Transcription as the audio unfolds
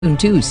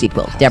2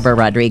 sequel. Deborah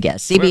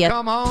Rodriguez, Well, CBS.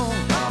 come on,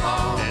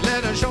 and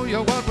let us show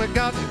you what we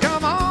got.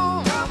 Come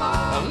on,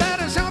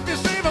 let us help you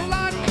save a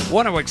lot.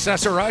 Want to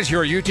accessorize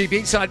your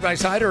UTV,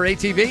 side-by-side, or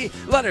ATV?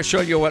 Let us show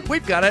you what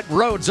we've got at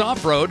Rhodes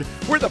Off-Road.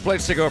 We're the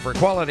place to go for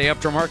quality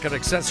aftermarket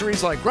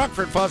accessories like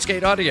Rockford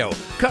Fosgate audio,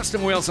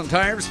 custom wheels and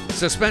tires,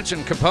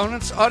 suspension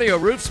components, audio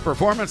roofs,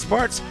 performance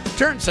parts,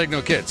 turn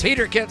signal kits,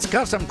 heater kits,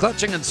 custom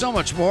clutching, and so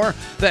much more.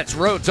 That's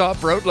Rhodes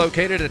Off-Road,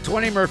 located at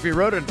 20 Murphy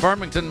Road in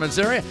Farmington,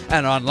 Missouri,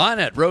 and online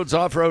at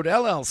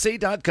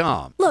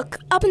rhodesoffroadllc.com. Look,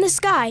 up in the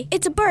sky.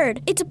 It's a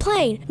bird. It's a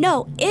plane.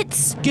 No,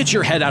 it's... Get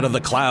your head out of the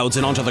clouds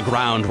and onto the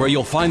ground where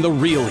you'll find the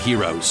real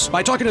heroes.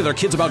 By talking to their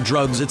kids about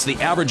drugs, it's the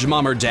average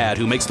mom or dad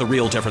who makes the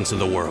real difference in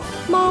the world.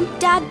 Mom,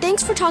 Dad,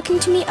 thanks for talking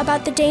to me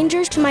about the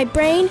dangers to my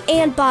brain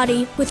and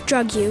body with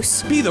drug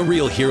use. Be the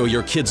real hero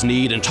your kids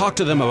need and talk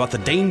to them about the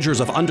dangers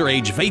of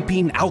underage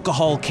vaping,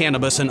 alcohol,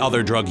 cannabis, and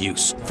other drug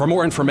use. For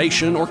more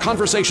information or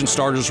conversation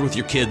starters with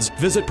your kids,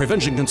 visit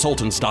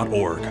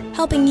preventionconsultants.org.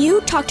 Helping you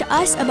talk to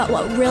us about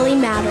what really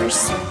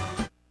matters.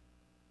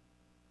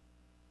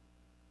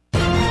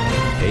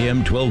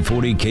 AM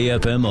 1240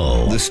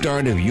 KFMO. The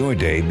start of your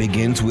day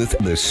begins with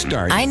the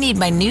start. I need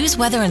my news,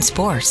 weather, and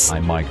sports.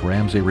 I'm Mike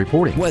Ramsey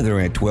reporting. Weather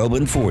at 12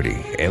 and 40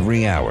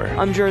 every hour.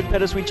 I'm Jared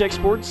Pettis. We check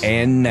sports.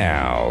 And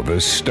now,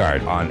 the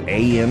start on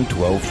AM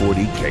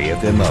 1240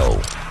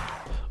 KFMO.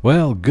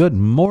 Well, good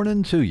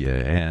morning to you,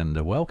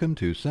 and welcome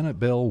to Senate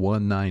Bill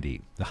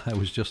 190. I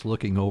was just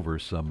looking over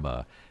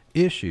some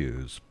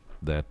issues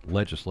that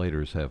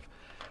legislators have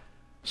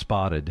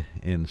spotted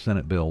in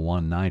Senate Bill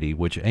 190,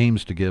 which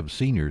aims to give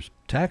seniors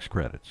tax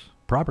credits,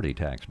 property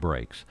tax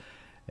breaks.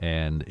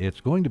 And it's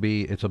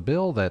a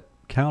bill that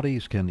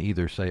counties can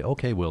either say,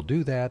 okay, we'll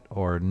do that,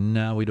 or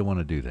no, we don't want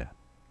to do that.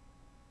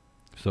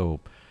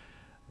 So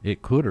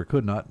it could or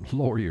could not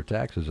lower your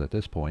taxes at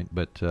this point,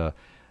 but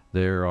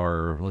there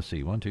are,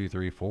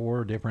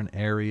 4 different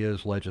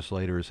areas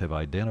legislators have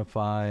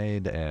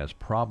identified as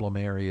problem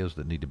areas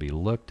that need to be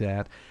looked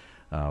at.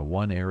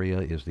 One area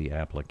is the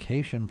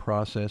application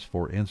process.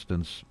 For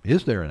instance,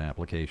 is there an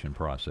application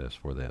process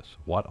for this?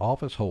 What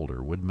office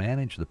holder would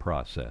manage the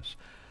process?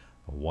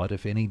 What,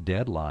 if any,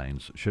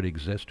 deadlines should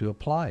exist to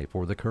apply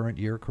for the current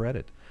year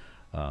credit?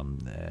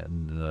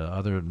 And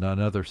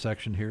another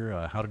section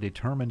here, how to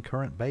determine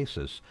current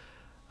basis.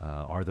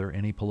 Are there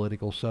any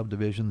political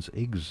subdivisions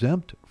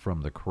exempt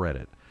from the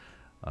credit?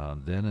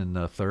 Then in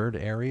the third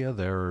area,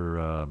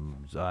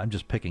 I'm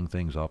just picking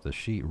things off the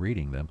sheet,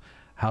 reading them.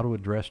 How to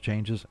address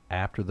changes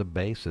after the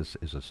basis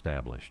is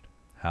established.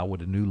 How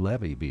would a new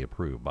levy be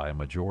approved by a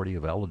majority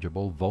of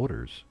eligible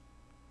voters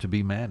to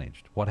be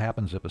managed? What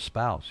happens if a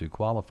spouse who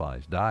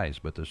qualifies dies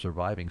but the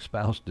surviving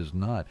spouse does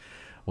not?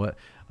 Does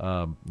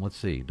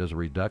a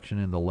reduction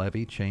in the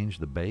levy change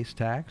the base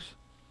tax?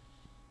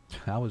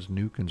 How is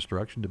new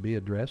construction to be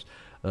addressed?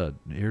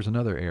 Here's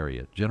another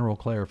area, general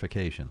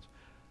clarifications.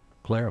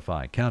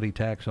 Clarify county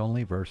tax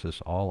only versus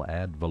all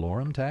ad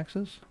valorem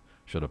taxes?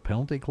 Should a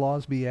penalty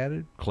clause be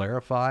added?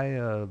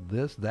 Clarify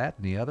this, that,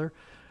 and the other?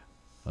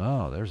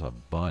 Oh, there's a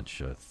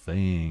bunch of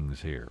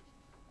things here.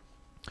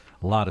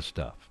 A lot of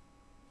stuff.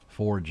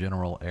 4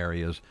 general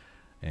areas,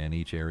 and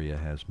each area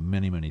has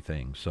many, many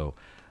things. So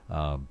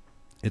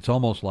it's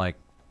almost like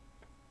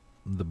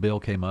the bill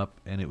came up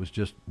and it was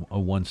just a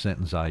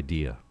one-sentence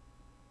idea.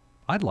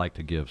 I'd like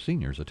to give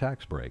seniors a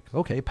tax break.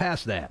 Okay,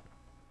 pass that.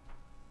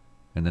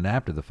 And then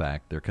after the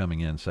fact, they're coming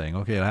in saying,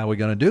 okay, how are we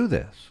going to do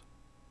this?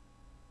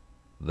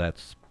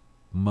 That's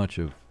much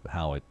of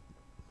how it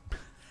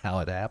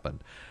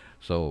happened.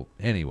 So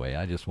anyway,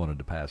 I just wanted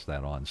to pass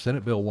that on.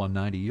 Senate Bill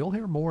 190, you'll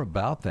hear more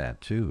about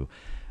that too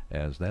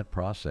as that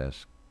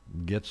process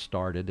gets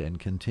started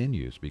and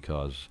continues,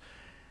 because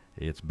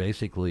it's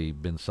basically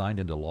been signed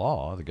into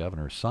law. The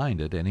governor signed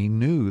it, and he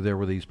knew there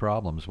were these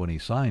problems when he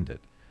signed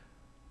it.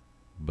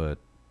 But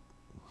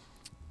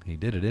he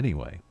did it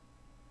anyway.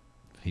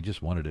 He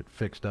just wanted it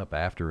fixed up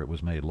after it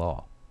was made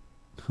law.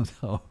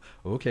 So,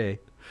 okay,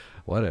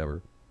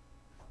 whatever.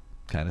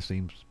 Kind of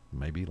seems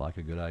maybe like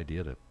a good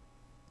idea to...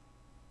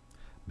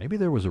 Maybe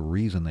there was a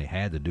reason they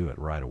had to do it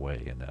right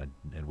away,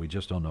 and we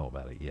just don't know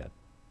about it yet.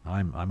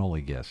 I'm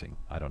only guessing.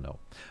 I don't know.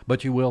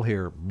 But you will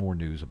hear more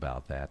news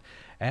about that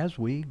as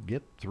we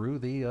get through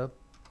the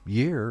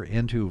year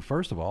into,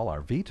 first of all,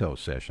 our veto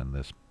session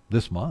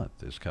this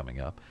month is coming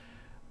up.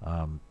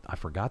 I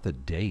forgot the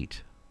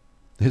date.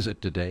 Is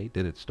it today?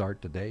 Did it start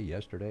today?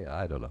 Yesterday?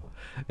 I don't know.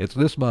 It's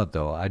this month,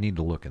 though. I need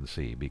to look and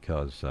see,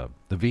 because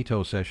the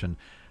veto session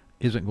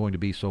isn't going to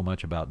be so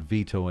much about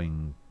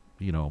vetoing,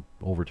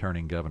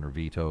 overturning governor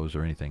vetoes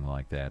or anything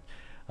like that.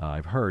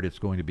 I've heard it's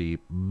going to be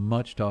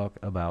much talk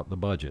about the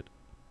budget.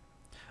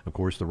 Of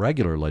course, the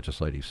regular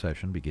legislative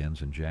session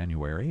begins in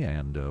January,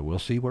 and we'll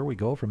see where we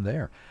go from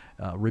there.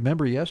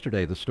 Remember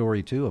yesterday the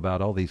story, too,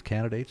 about all these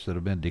candidates that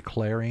have been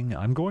declaring,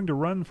 I'm going to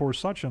run for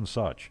such and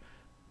such.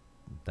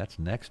 That's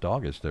next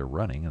August they're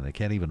running, and they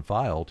can't even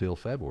file till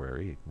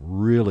February,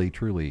 really,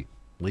 truly,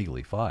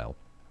 legally file.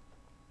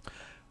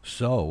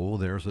 So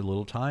there's a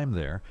little time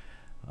there.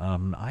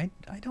 I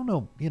don't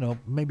know,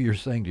 maybe you're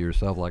saying to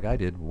yourself like I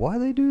did, why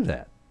they do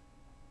that?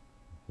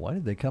 Why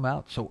did they come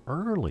out so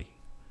early?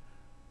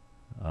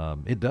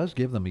 It does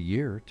give them a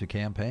year to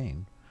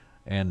campaign,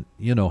 and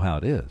you know how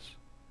it is.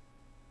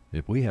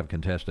 If we have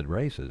contested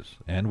races,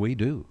 and we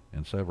do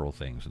in several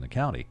things in the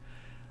county,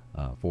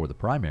 for the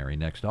primary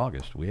next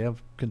August, we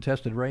have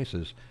contested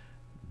races.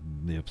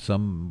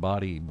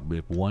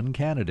 If one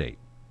candidate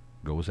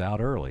goes out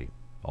early,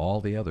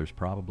 all the others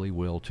probably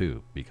will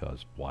too,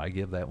 because why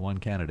give that one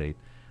candidate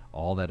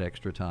all that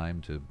extra time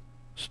to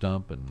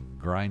stump and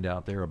grind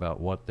out there about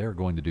what they're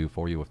going to do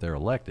for you if they're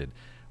elected,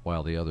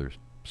 while the others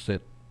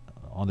sit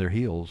on their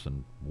heels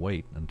and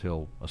wait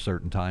until a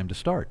certain time to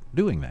start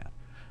doing that.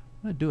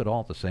 They do it all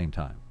at the same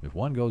time. If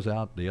one goes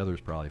out, the others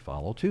probably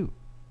follow too.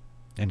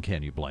 And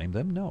can you blame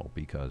them? No,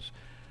 because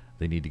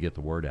they need to get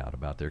the word out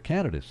about their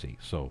candidacy.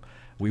 So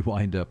we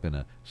wind up in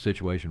a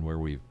situation where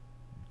we've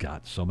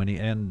got so many.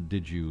 And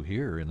did you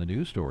hear in the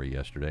news story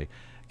yesterday,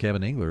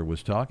 Kevin Engler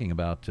was talking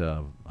about,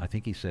 I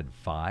think he said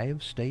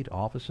 5 state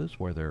offices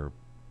where there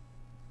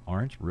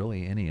aren't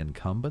really any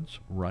incumbents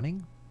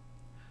running.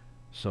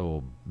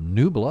 So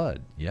new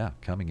blood,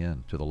 coming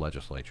in to the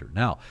legislature.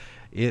 Now,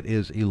 it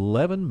is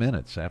 11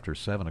 minutes after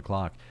 7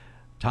 o'clock.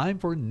 Time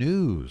for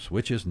news,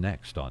 which is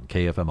next on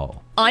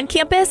KFMO. On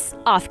campus,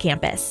 off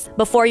campus,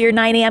 before your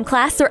 9 a.m.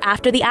 class or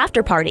after the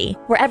after party.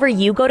 Wherever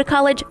you go to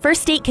college,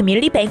 First State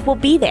Community Bank will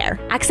be there.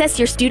 Access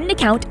your student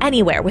account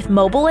anywhere with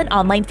mobile and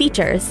online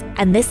features.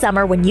 And this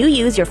summer, when you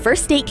use your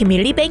First State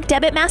Community Bank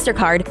Debit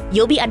MasterCard,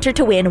 you'll be entered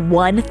to win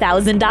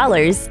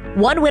 $1,000.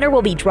 One winner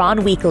will be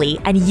drawn weekly,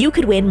 and you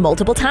could win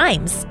multiple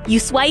times. You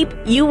swipe,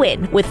 you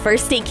win with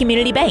First State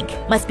Community Bank.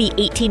 Must be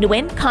 18 to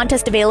win.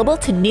 Contest available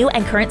to new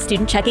and current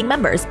student checking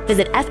members.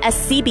 Visit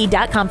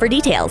fscb.com for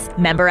details.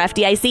 Member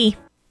FDIC.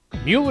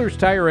 Mueller's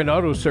Tire and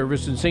Auto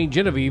Service in St.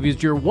 Genevieve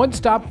is your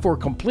one-stop for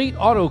complete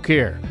auto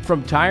care.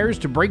 From tires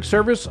to brake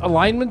service,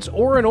 alignments,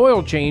 or an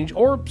oil change,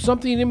 or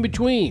something in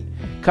between.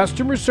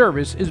 Customer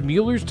service is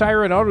Mueller's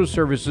Tire and Auto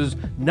Service's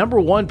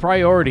 #1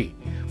 priority.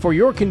 For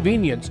your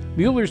convenience,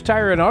 Mueller's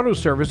Tire and Auto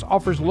Service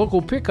offers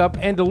local pickup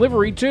and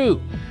delivery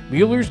too.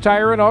 Mueller's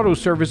Tire and Auto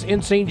Service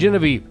in St.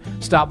 Genevieve.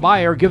 Stop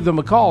by or give them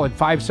a call at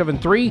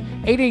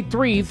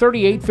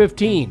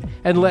 573-883-3815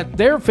 and let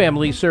their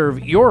family serve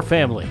your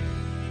family.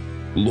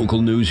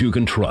 Local news you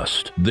can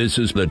trust. This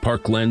is the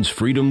Parkland's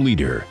Freedom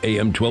Leader,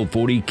 AM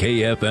 1240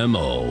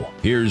 KFMO.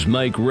 Here's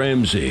Mike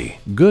Ramsey.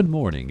 Good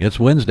morning. It's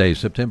Wednesday,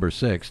 September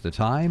 6th. The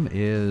time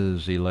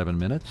is 11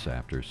 minutes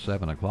after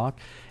 7 o'clock.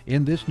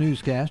 In this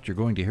newscast, you're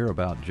going to hear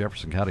about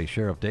Jefferson County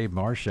Sheriff Dave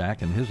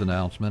Marshak and his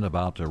announcement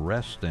about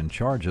arrests and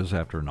charges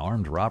after an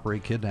armed robbery,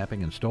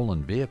 kidnapping, and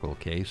stolen vehicle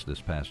case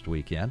this past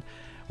weekend.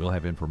 We'll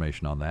have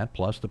information on that.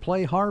 Plus, the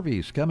play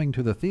Harvey's coming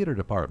to the theater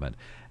department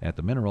at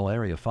the Mineral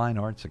Area Fine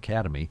Arts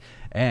Academy,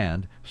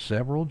 and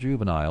several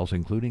juveniles,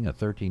 including a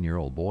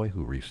 13-year-old boy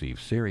who received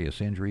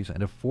serious injuries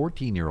and a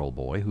 14-year-old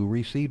boy who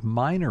received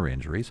minor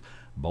injuries,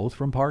 both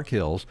from Park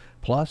Hills,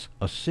 plus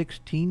a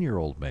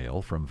 16-year-old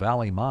male from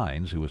Valley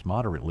Mines who was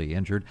moderately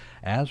injured,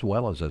 as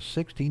well as a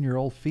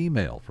 16-year-old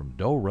female from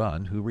Doe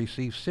Run who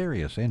received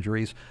serious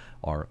injuries,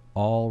 are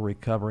all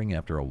recovering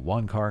after a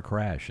one-car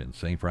crash in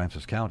St.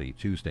 Francis County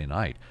Tuesday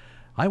night.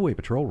 Highway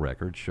Patrol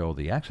records show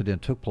the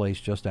accident took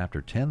place just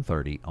after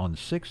 10:30 on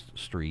 6th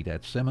Street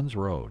at Simmons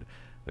Road.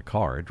 The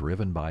car,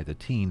 driven by the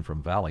teen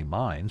from Valley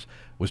Mines,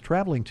 was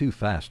traveling too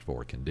fast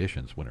for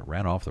conditions when it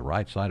ran off the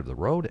right side of the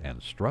road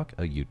and struck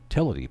a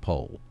utility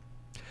pole.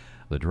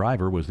 The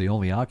driver was the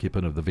only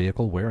occupant of the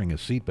vehicle wearing a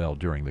seatbelt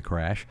during the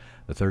crash.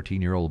 The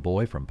 13-year-old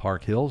boy from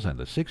Park Hills and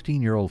the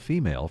 16-year-old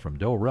female from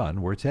Doe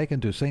Run were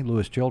taken to St.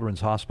 Louis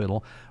Children's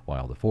Hospital,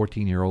 while the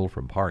 14-year-old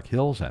from Park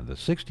Hills and the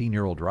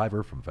 16-year-old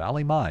driver from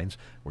Valley Mines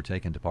were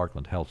taken to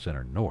Parkland Health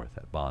Center North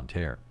at Bonne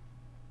Terre.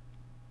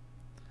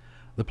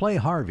 The play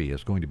Harvey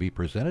is going to be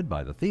presented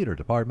by the theater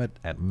department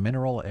at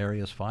Mineral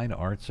Area's Fine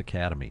Arts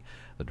Academy.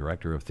 The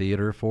director of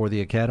theater for the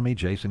academy,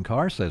 Jason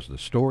Carr, says the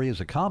story is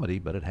a comedy,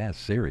 but it has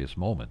serious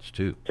moments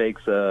too.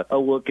 Takes a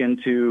look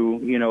into,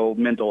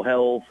 mental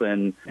health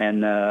and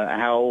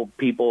how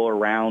people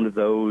around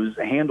those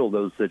handle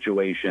those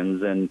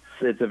situations. And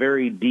it's a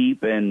very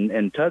deep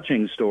and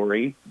touching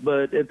story,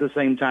 but at the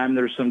same time,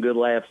 there's some good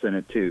laughs in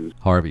it too.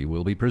 Harvey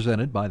will be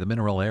presented by the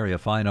Mineral Area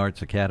Fine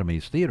Arts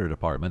Academy's theater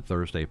department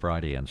Thursday,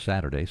 Friday, and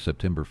Saturday,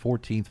 September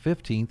 14th,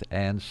 15th,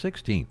 and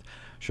 16th.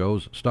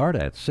 Shows start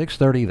at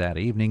 6:30 that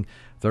evening,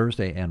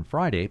 Thursday and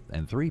Friday,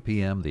 and 3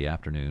 p.m. the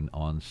afternoon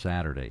on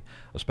Saturday.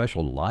 A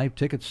special live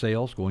ticket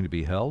sale is going to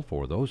be held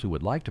for those who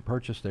would like to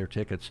purchase their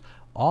tickets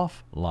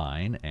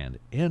offline and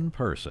in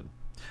person.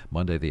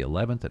 Monday the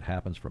 11th, it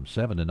happens from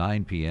 7 to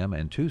 9 p.m.,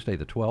 and Tuesday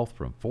the 12th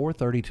from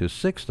 4:30 to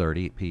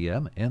 6:30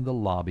 p.m. in the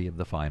lobby of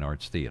the Fine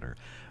Arts Theater.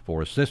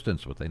 For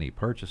assistance with any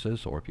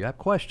purchases or if you have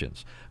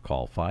questions,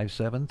 call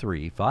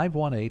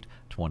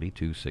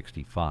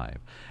 573-518-2265.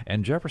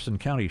 And Jefferson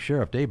County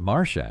Sheriff Dave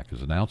Marshak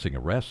is announcing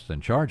arrests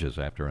and charges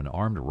after an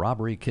armed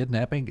robbery,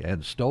 kidnapping,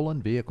 and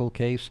stolen vehicle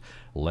case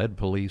led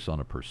police on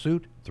a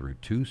pursuit through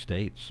 2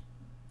 states.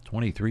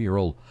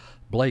 23-year-old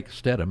Blake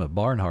Stedham of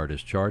Barnhart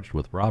is charged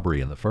with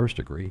robbery in the first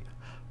degree,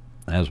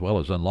 as well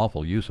as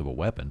unlawful use of a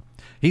weapon.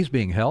 He's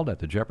being held at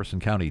the Jefferson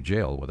County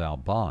Jail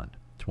without bond.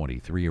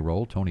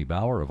 23-year-old Tony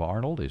Bauer of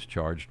Arnold is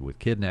charged with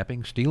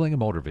kidnapping, stealing a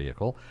motor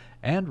vehicle,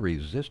 and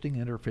resisting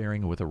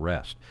interfering with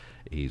arrest.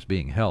 He's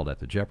being held at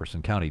the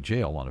Jefferson County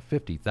Jail on a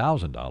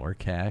 $50,000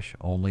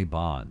 cash-only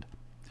bond.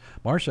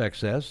 Marshak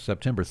says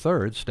September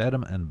 3rd,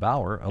 Stedham and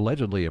Bauer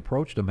allegedly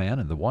approached a man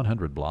in the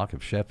 100 block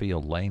of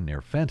Sheffield Lane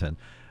near Fenton,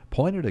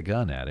 pointed a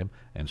gun at him,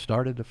 and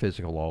started a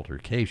physical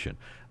altercation.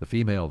 The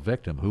female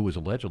victim, who was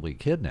allegedly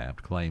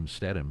kidnapped, claims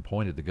Stedham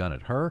pointed the gun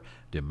at her,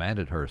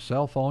 demanded her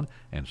cell phone,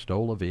 and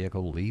stole a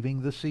vehicle,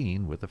 leaving the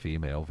scene with the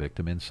female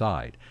victim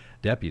inside.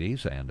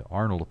 Deputies and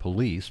Arnold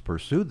police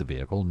pursued the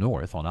vehicle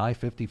north on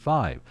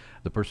I-55.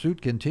 The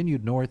pursuit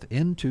continued north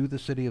into the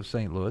city of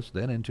St. Louis,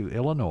 then into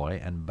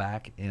Illinois, and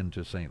back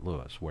into St.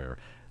 Louis, where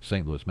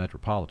St. Louis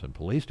Metropolitan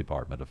Police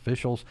Department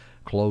officials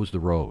closed the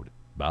road.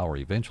 Bauer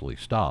eventually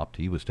stopped.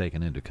 He was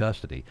taken into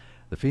custody.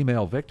 The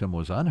female victim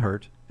was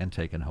unhurt and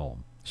taken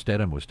home.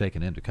 Stedham was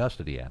taken into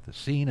custody at the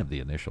scene of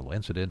the initial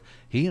incident.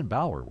 He and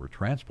Bauer were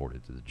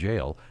transported to the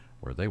jail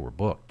where they were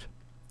booked.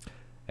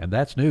 And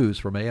that's news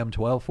from AM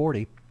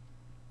 1240.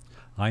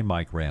 I'm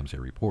Mike Ramsey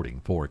reporting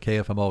for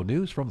KFMO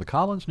News from the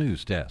Collins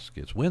News Desk.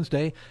 It's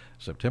Wednesday,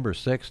 September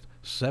 6th,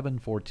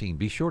 7:14.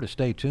 Be sure to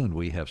stay tuned.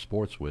 We have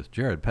sports with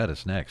Jared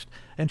Pettis next.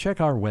 And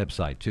check our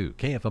website, too,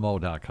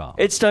 KFMO.com.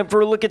 It's time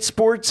for a look at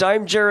sports.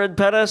 I'm Jared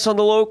Pettis. On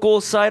the local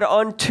side,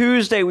 on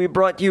Tuesday, we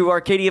brought you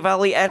Arcadia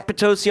Valley at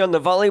Potosi. On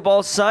the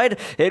volleyball side,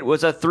 it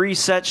was a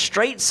 3-set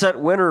straight set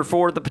winner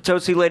for the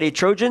Potosi Lady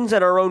Trojans,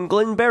 and our own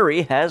Glenn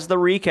Berry has the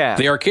recap.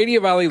 The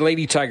Arcadia Valley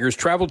Lady Tigers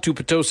traveled to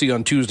Potosi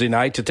on Tuesday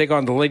night to take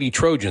on the Lady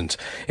Trojans.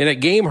 In a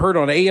game heard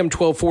on AM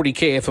 1240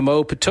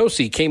 KFMO,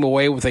 Potosi came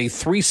away with a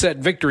 3-set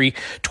victory,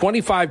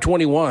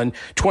 25-21,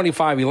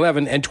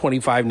 25-11, and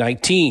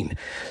 25-19.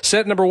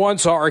 Set number 1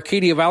 saw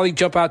Arcadia Valley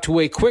jump out to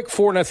a quick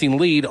 4-0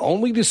 lead,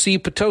 only to see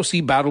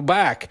Potosi battle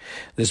back.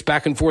 This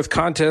back-and-forth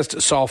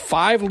contest saw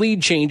 5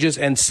 lead changes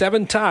and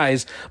 7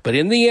 ties, but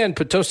in the end,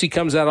 Potosi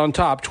comes out on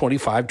top,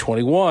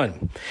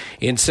 25-21.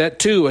 In set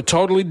 2, a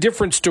totally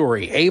different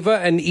story. Ava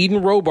and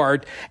Eden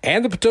Robart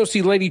and the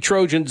Potosi Lady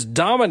Trojans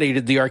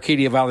dominated the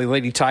Arcadia Valley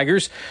Lady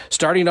Tigers,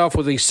 starting off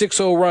with a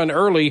 6-0 run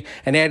early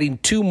and adding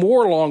 2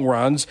 more long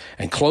runs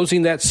and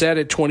closing that set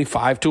at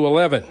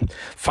 25-11.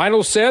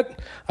 Final set,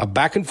 a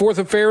back-and-forth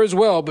affair as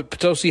well, but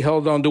Potosi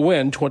held on to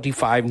win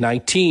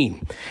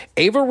 25-19.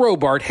 Ava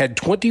Robart had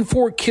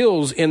 24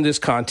 kills in this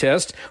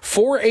contest,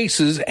 4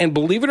 aces, and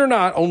believe it or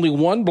not, only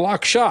 1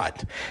 block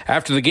shot.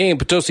 After the game,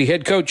 Potosi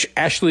head coach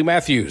Ashley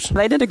Matthews.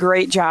 They did a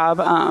great job.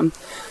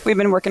 We've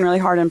been working really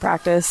hard in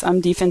practice.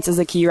 Defense is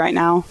the key right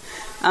now.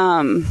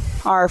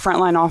 Our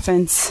frontline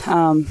offense,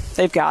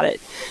 they've got it.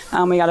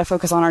 We got to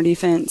focus on our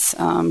defense,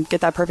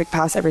 get that perfect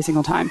pass every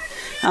single time.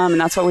 And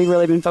that's what we've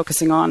really been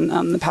focusing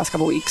on the past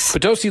couple weeks.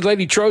 Potosi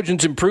Lady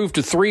Trojans improved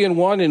to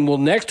 3-1 and will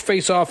next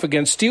face off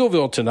against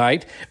Steelville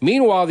tonight.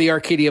 Meanwhile, the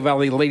Arcadia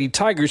Valley Lady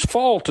Tigers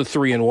fall to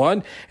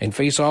 3-1 and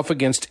face off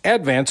against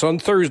Advance on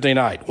Thursday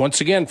night. Once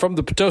again, from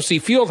the Potosi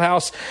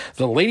Fieldhouse,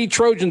 the Lady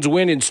Trojans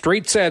win in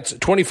straight sets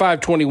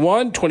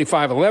 25-21,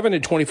 25-11,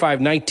 and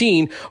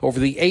 25-19 over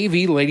the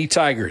AV Lady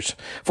Tigers.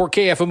 For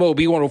KFMO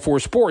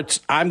B104 Sports,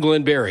 I'm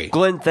Glenn Berry.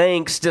 Glenn,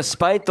 thanks.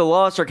 Despite the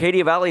loss,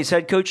 Arcadia Valley's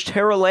head coach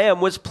Tara Lamb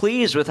was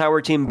pleased with how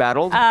her team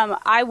battled.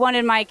 I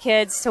wanted my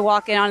kids to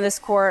walk in on this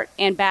court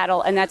and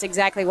battle, and that's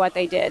exactly what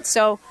they did.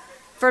 So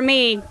for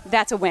me,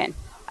 that's a win.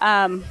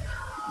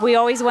 We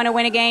always want to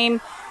win a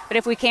game, but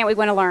if we can't, we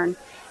want to learn.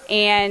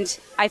 And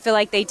I feel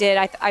like they did.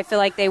 I feel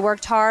like they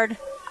worked hard.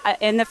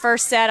 In the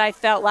first set, I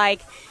felt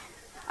like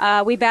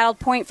we battled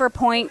point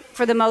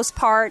for the most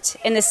part.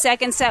 In the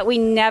second set, we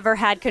never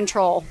had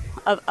control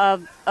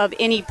of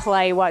any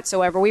play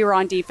whatsoever. We were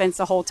on defense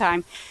the whole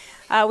time.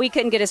 We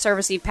couldn't get a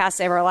service pass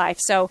save our life.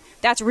 So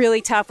that's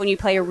really tough when you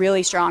play a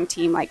really strong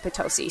team like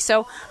Potosi.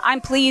 So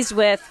I'm pleased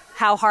with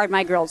how hard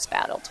my girls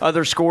battled.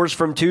 Other scores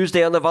from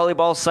Tuesday on the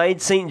volleyball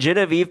side, St.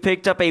 Genevieve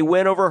picked up a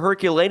win over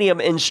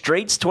Herculaneum in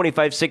straights,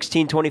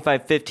 25-16,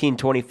 25-15,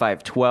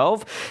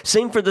 25-12.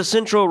 Same for the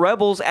Central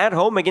Rebels at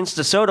home against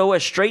DeSoto, a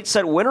straight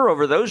set winner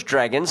over those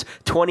Dragons,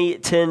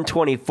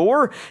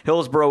 20-10-24.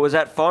 Hillsborough was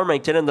at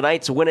Farmington and the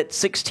Knights win at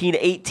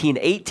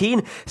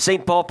 16-18-18.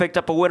 St. Paul picked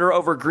up a winner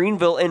over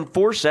Greenville in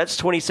 4 sets,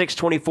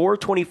 26-24,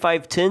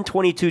 25-10,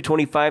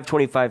 22-25,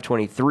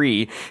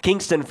 25-23.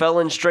 Kingston fell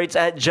in straights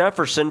at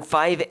Jefferson,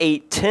 5-8-10,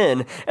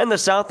 and the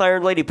South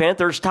Iron Lady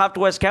Panthers topped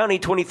West County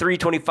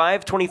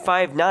 23-25,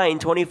 25-9,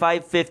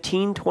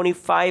 25-15,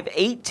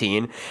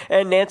 25-18,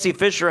 and Nancy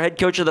Fisher, head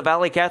coach of the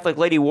Valley Catholic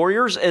Lady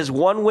Warriors, is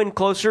 1 win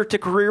closer to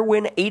career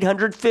win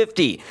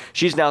 850.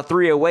 She's now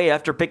 3 away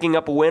after picking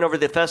up a win over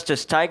the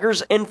Festus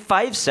Tigers in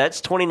 5 sets,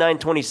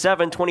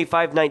 29-27,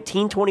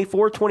 25-19,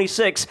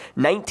 24-26,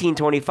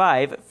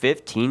 19-25,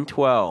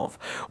 15-12.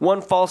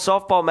 One fall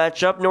softball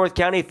matchup, North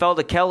County fell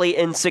to Kelly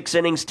in 6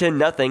 innings,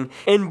 10-0.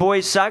 In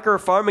boys soccer,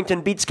 Farmington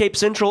Farmington beats Cape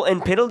Central in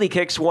penalty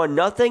kicks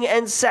 1-0,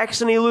 and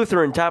Saxony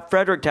Lutheran top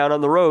Fredericktown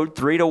on the road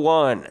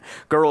 3-1.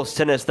 Girls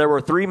tennis, there were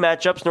 3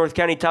 matchups. North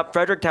County top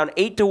Fredericktown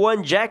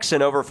 8-1,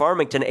 Jackson over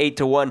Farmington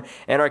 8-1,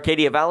 and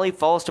Arcadia Valley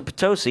falls to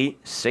Potosi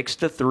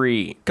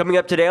 6-3. Coming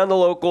up today on the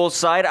local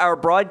side, our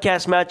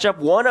broadcast matchup,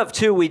 1 of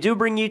 2. We do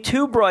bring you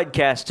 2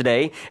 broadcasts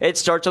today. It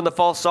starts on the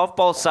fall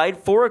softball side,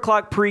 4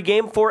 o'clock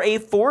pregame for a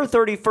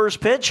 4:30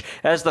 first pitch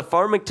as the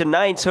Farmington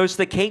Knights host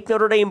the Cape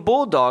Notre Dame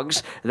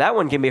Bulldogs. That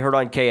one can be heard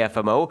on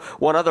KFMO.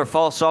 One other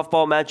fall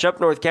softball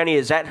matchup, North County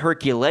is at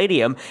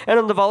Herculaneum. And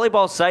on the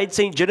volleyball side,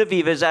 St.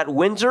 Genevieve is at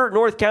Windsor.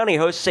 North County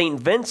hosts St.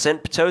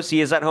 Vincent.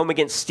 Potosi is at home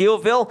against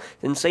Steelville.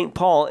 And St.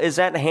 Paul is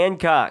at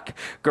Hancock.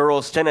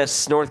 Girls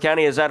tennis, North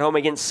County is at home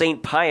against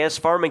St. Pius.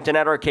 Farmington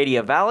at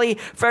Arcadia Valley.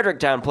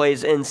 Fredericktown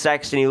plays in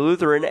Saxony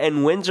Lutheran.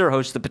 And Windsor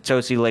hosts the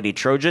Potosi Lady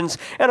Trojans.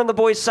 And on the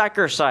boys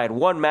soccer side,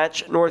 one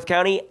match, North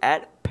County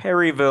at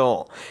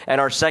Perryville. And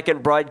our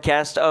second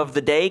broadcast of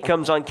the day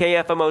comes on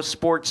KFMO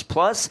Sports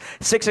Plus.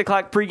 6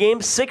 o'clock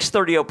pregame,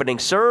 6:30 opening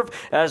serve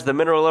as the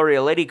Mineral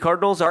Area Lady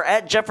Cardinals are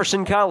at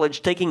Jefferson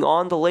College taking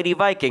on the Lady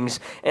Vikings.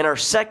 And our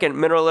second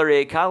Mineral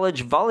Area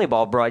College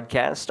volleyball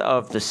broadcast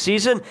of the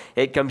season.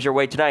 It comes your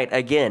way tonight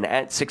again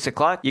at 6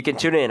 o'clock. You can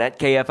tune in at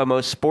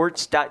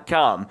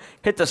KFMOsports.com.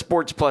 Hit the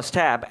Sports Plus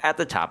tab at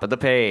the top of the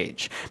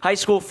page. High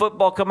school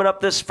football coming up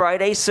this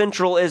Friday.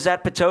 Central is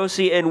at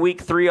Potosi in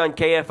week 3 on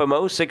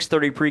KFMO.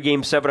 6:30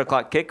 pregame, 7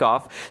 o'clock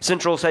kickoff.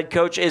 Central's head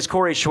coach is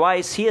Corey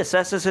Schweiss. He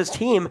assesses his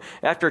team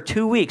after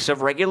 2 weeks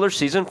of regular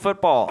season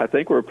football. I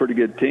think we're a pretty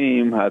good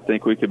team. I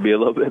think we could be a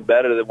little bit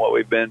better than what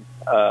we've been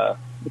the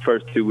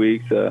first 2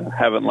 weeks.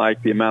 Haven't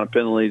liked the amount of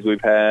penalties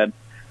we've had.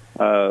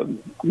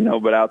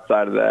 But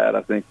outside of that,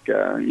 I think,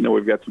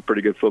 we've got some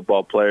pretty good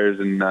football players,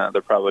 and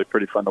they're probably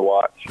pretty fun to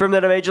watch. From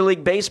the Major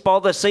League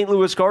Baseball, the St.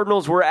 Louis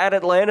Cardinals were at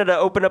Atlanta to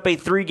open up a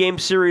 3-game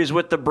series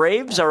with the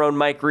Braves. Our own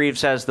Mike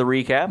Reeves has the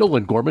recap.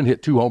 Nolan Gorman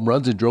hit 2 home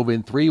runs and drove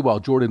in 3, while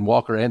Jordan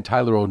Walker and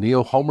Tyler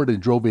O'Neill homered and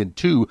drove in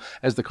 2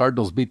 as the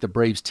Cardinals beat the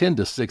Braves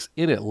 10-6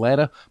 in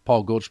Atlanta.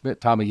 Paul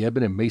Goldschmidt, Tommy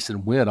Eben, and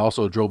Mason Wynn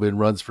also drove in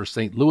runs for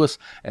St. Louis.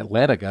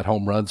 Atlanta got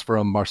home runs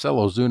from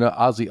Marcelo Zuna,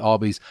 Ozzie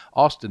Albies,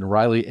 Austin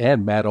Riley,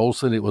 and Matt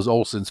Olson. It was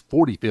Olson's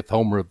 45th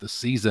homer of the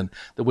season.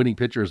 The winning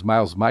pitcher is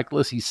Miles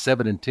Michaelis. He's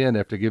 7-10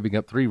 after giving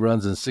up 3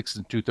 runs in 6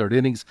 2/3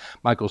 innings.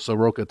 Michael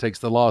Soroka takes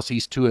the loss.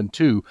 He's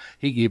 2-2.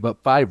 He gave up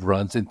 5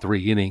 runs in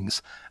 3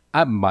 innings.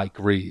 I'm Mike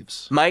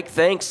Reeves. Mike,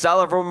 thanks.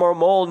 Oliver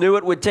Marmol knew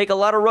it would take a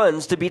lot of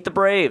runs to beat the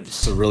Braves.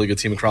 It's a really good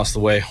team across the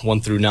way,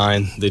 1 through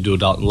 9. They do a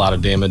lot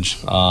of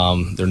damage.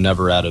 They're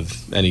never out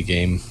of any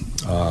game.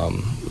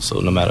 So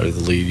no matter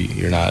the lead,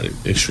 you're not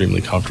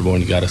extremely comfortable,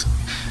 and you got to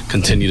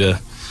continue to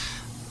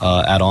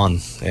add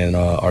on, and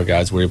our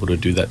guys were able to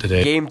do that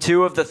today. Game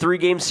 2 of the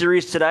 3-game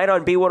series tonight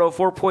on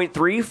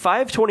B104.3,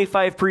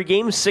 5:25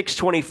 pregame,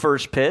 6:20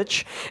 first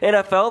pitch.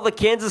 NFL, the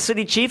Kansas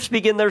City Chiefs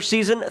begin their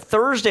season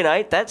Thursday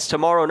night. That's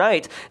tomorrow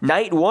night.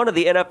 Night 1 of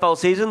the NFL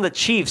season, the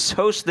Chiefs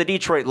host the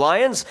Detroit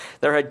Lions.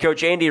 Their head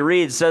coach Andy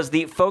Reid says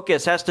the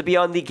focus has to be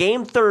on the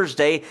game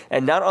Thursday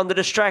and not on the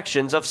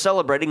distractions of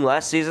celebrating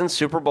last season's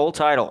Super Bowl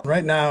title.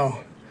 Right now,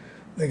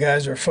 the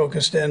guys are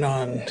focused in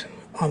on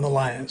the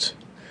Lions.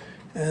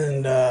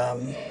 And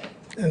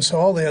so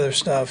all the other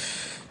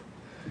stuff,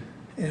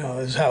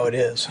 is how it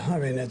is. I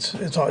mean,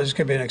 it's always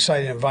going to be an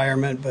exciting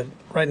environment, but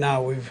right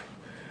now we've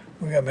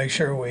got to make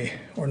sure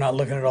we're not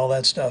looking at all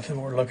that stuff,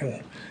 and we're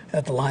looking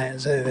at the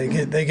Lions.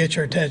 They get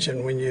your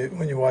attention when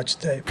you watch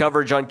the tape.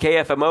 Coverage on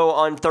KFMO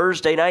on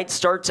Thursday night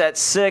starts at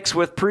 6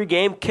 with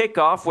pregame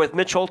kickoff with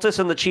Mitch Holtis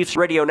and the Chiefs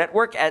Radio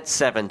Network at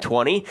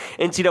 7:20.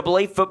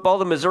 NCAA football,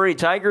 the Missouri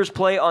Tigers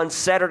play on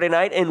Saturday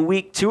night in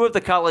week 2 of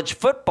the college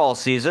football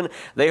season.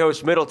 They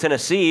host Middle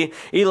Tennessee.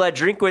 Eli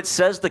Drinkwitz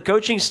says the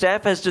coaching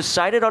staff has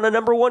decided on a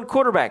number 1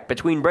 quarterback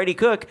between Brady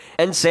Cook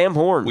and Sam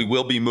Horn. We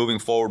will be moving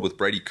forward with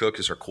Brady Cook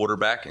as our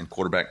quarterback and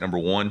quarterback number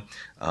 1,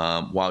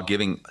 while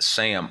giving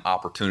Sam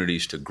opportunities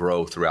to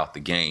grow throughout the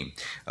game.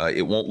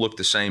 It won't look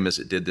the same as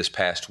it did this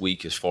past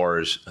week as far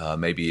as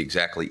maybe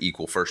exactly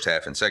equal first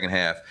half and second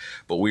half,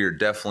 but we are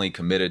definitely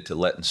committed to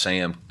letting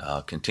Sam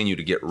continue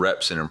to get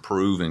reps and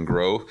improve and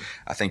grow.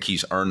 I think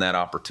he's earned that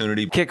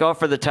opportunity. Kickoff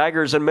for the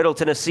Tigers in Middle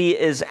Tennessee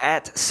is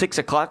at 6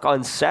 o'clock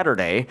on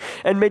Saturday.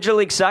 And Major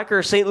League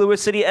Soccer, St. Louis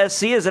City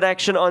SC is at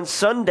action on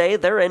Sunday.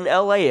 They're in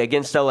LA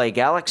against LA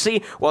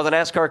Galaxy, while the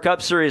NASCAR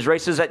Cup Series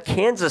races at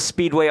Kansas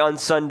Speedway on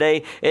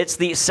Sunday. It's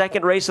the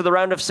second race of the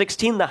round of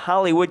 16, the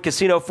Hollywood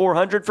Casino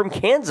 400 from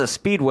Kansas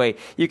Speedway.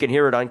 You can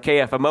hear it on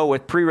KFMO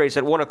with pre-race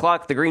at 1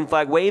 o'clock, the green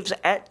flag waves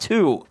at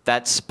 2.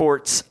 That's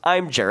sports.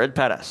 I'm Jared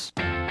Pettis.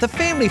 The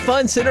Family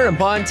Fun Center in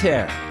Bonne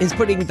Terre is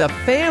putting the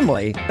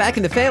family back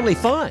into family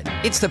fun.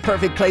 It's the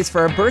perfect place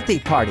for a birthday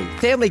party,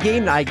 family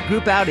game night,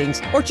 group outings,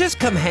 or just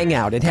come hang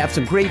out and have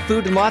some great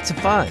food and lots of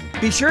fun.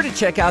 Be sure to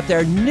check out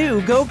their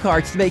new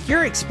go-karts to make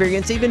your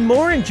experience even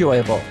more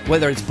enjoyable.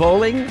 Whether it's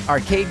bowling,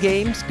 arcade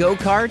games,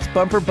 go-karts,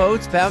 bumper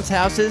boats, bounce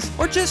houses,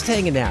 or just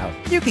hanging out,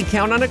 you can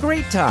count on a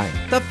great time.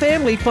 The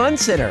Family Fun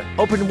Center,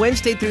 open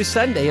Wednesday through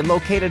Sunday and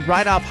located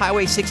right off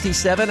Highway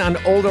 67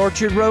 on Old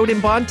Orchard Road in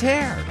Bonne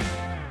Terre.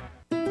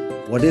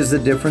 What is the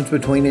difference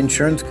between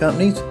insurance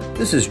companies?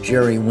 This is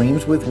Jerry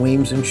Weems with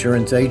Weems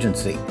Insurance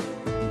Agency.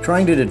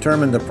 Trying to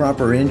determine the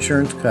proper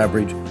insurance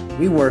coverage,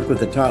 we work with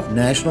the top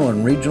national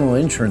and regional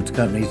insurance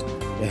companies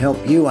to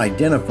help you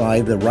identify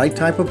the right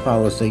type of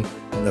policy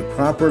and the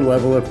proper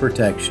level of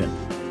protection.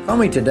 Call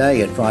me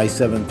today at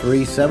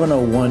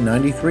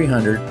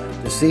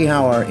 573-701-9300 to see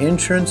how our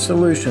insurance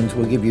solutions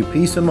will give you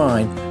peace of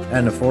mind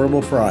at an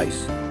affordable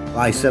price.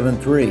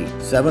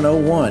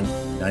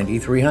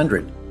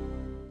 573-701-9300.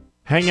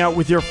 Hang out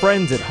with your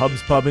friends at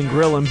Hub's Pub and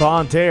Grill in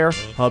Bon Terre.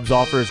 Hub's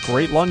offers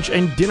great lunch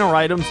and dinner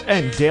items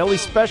and daily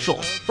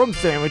specials. From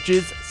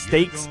sandwiches,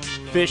 steaks,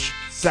 fish,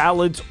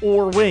 salads,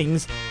 or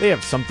wings, they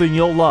have something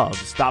you'll love.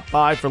 Stop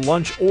by for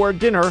lunch or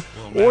dinner,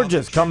 or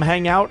just come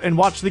hang out and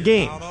watch the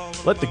game.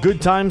 Let the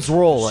good times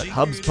roll at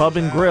Hub's Pub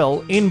and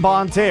Grill in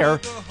Bon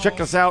Terre.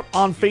 Check us out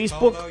on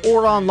Facebook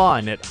or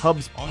online at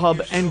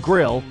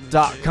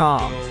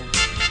hubspubandgrill.com.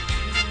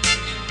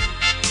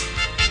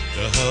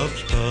 The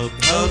Hub's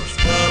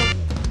Pub.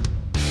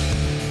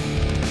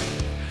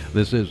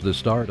 This is The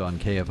Start on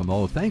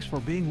KFMO. Thanks for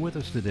being with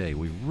us today.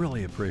 We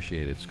really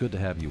appreciate it. It's good to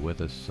have you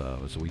with us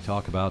as we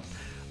talk about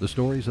the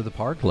stories of the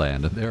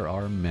Parkland, and there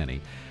are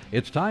many.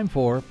 It's time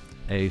for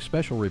a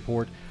special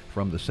report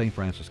from the St.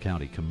 Francis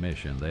County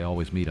Commission. They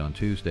always meet on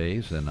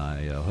Tuesdays, and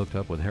I hooked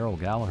up with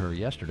Harold Gallagher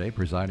yesterday,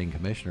 presiding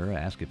commissioner,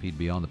 asked if he'd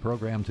be on the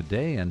program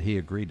today, and he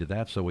agreed to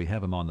that, so we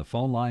have him on the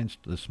phone lines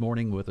this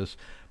morning with us,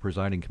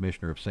 presiding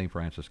commissioner of St.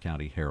 Francis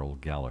County, Harold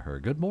Gallagher.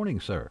 Good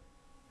morning, sir.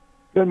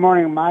 Good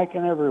morning, Mike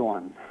and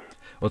everyone.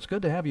 Well, it's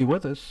good to have you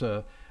with us.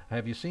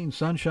 Have you seen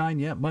sunshine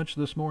yet much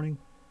this morning?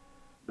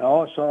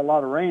 No, I saw a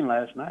lot of rain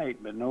last night,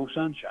 but no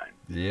sunshine.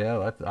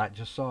 Yeah, I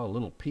just saw a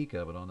little peek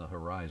of it on the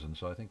horizon,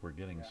 so I think we're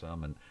getting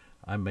some, and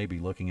I may be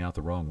looking out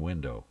the wrong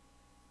window.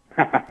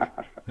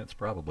 That's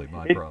probably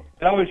my problem.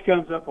 It always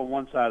comes up on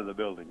one side of the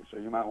building, so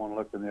you might want to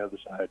look on the other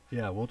side.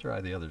 Yeah, we'll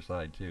try the other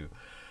side, too.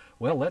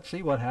 Well, let's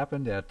see what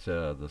happened at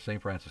the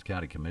St. Francis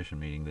County Commission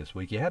meeting this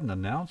week. You had an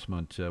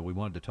announcement we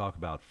wanted to talk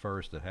about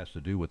first that has to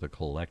do with the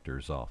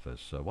collector's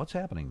office. What's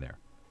happening there?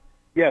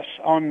 Yes,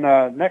 on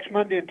next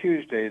Monday and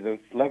Tuesday, the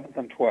 11th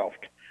and 12th,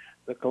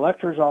 the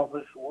collector's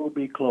office will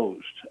be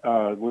closed.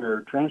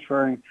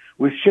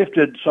 We've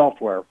shifted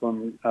software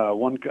from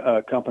one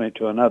company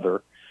to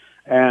another,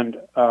 and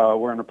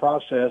we're in the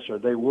process, or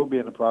they will be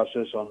in the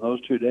process on those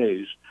 2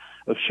 days,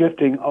 of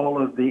shifting all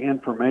of the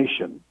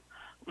information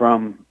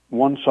from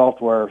one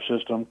software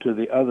system to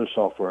the other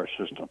software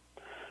system.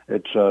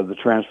 It's the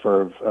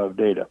transfer of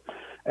data.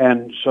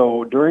 And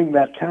so during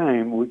that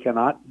time, we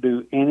cannot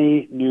do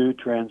any new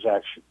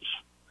transactions.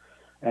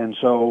 And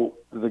so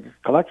the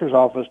collector's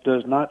office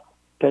does not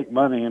take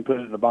money and put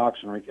it in a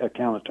box and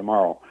account it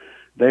tomorrow.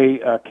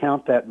 They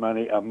count that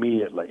money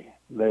immediately.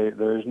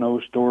 There is no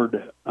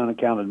stored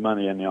unaccounted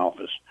money in the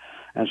office.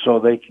 And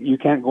so you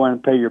can't go in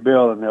and pay your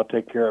bill and they'll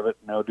take care of it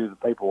and they'll do the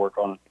paperwork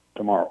on it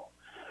tomorrow.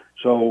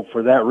 So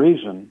for that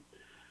reason,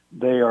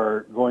 they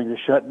are going to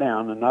shut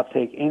down and not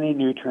take any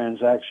new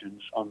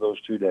transactions on those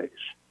 2 days.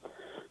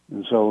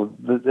 And so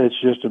it's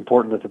just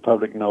important that the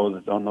public know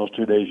that on those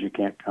 2 days you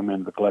can't come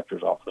into the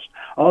collector's office.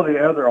 All the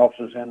other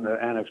offices in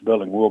the annex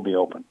building will be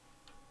open.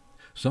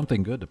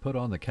 Something good to put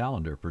on the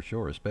calendar for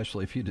sure,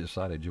 especially if you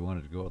decided you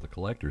wanted to go to the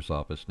collector's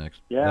office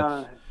next.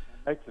 Yeah,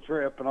 make the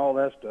trip and all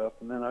that stuff,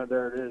 and then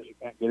there it is. You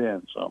can't get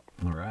in. So.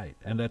 All right,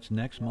 and that's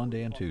next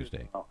Monday and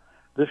Tuesday.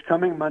 This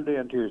coming Monday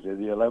and Tuesday,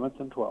 the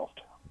 11th and 12th.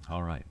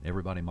 All right.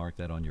 Everybody mark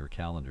that on your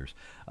calendars.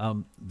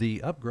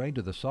 The upgrade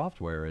to the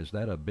software, is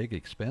that a big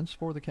expense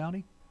for the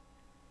county?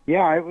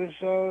 Yeah, it was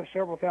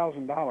several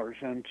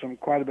 $1,000s and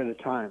quite a bit of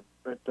time.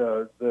 But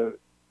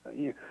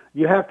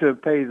you have to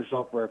pay the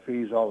software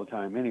fees all the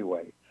time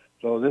anyway.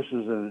 So this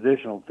is an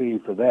additional fee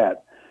for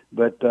that.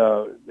 But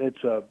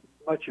it's a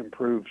much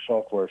improved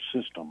software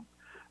system.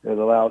 It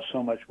allows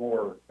so much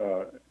more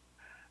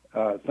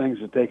things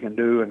that they can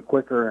do and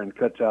quicker, and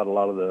cuts out a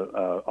lot of the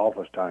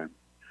office time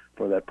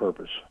for that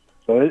purpose.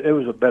 So it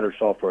was a better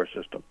software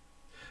system.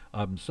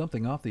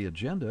 Something off the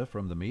agenda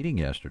from the meeting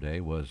yesterday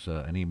was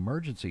an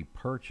emergency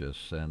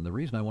purchase, and the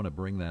reason I want to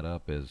bring that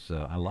up is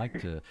I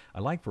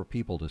like for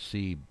people to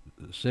see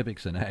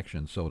civics in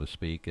action, so to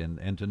speak,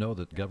 and to know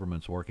that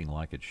government's working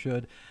like it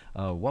should.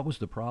 What was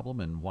the problem,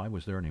 and why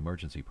was there an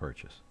emergency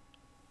purchase?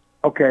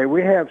 Okay,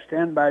 we have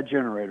standby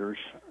generators,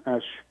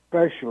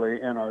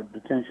 especially in our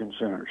detention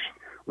centers.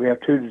 We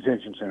have 2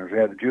 detention centers. We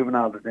have the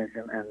juvenile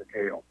detention and the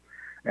jail.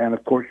 And,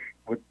 of course,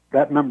 with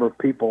that number of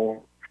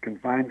people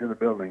confined to the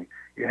building,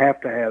 you have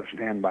to have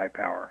standby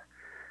power.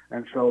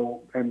 And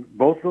so in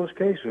both those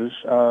cases,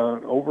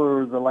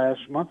 over the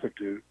last month or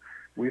two,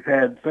 we've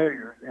had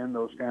failures in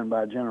those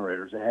standby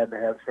generators. They had to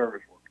have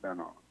service work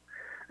done on them.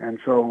 And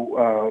so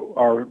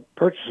our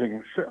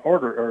purchasing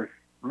order or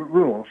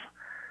rules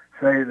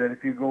say that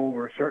if you go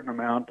over a certain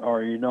amount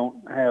or you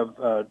don't have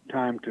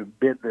time to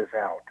bid this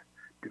out,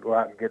 to go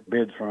out and get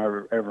bids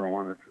from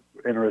everyone that's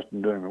interested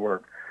in doing the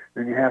work,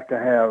 then you have to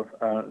have,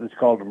 it's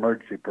called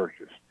emergency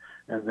purchase.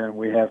 And then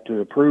we have to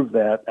approve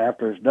that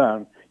after it's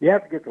done. You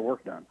have to get the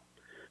work done.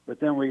 but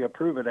then we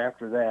approve it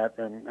after that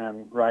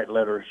and write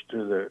letters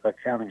to the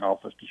accounting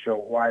office to show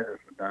why this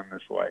was done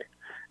this way.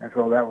 And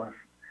so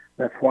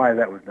that's why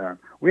that was done.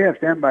 We have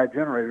standby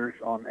generators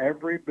on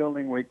every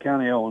building Wake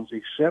County owns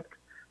except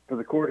for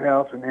the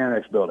courthouse and the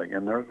annex building,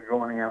 and those are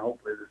going in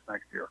hopefully this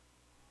next year.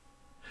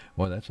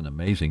 Well, that's an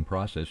amazing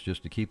process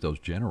just to keep those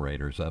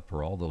generators up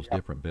for all those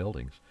different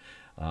buildings.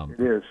 It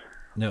is.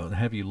 Now,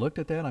 have you looked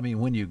at that? I mean,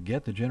 when you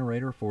get the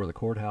generator for the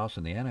courthouse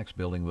and the annex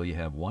building, will you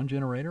have one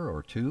generator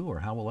or two, or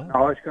how will that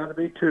No, work? it's going to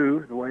be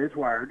two, the way it's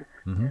wired.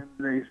 Mm-hmm. And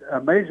the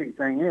amazing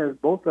thing is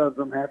both of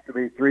them have to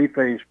be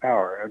three-phase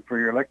power. And for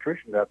your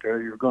electricians out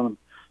there, you're going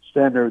to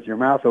stand there with your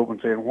mouth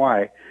open saying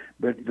why.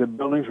 But the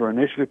buildings were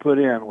initially put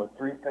in with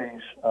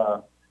three-phase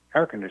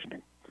air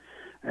conditioning.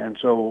 And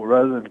so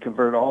rather than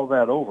convert all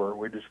that over,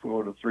 we just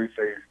go to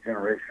three-phase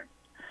generation.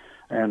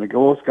 And the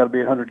goal's got to be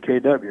 100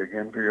 kW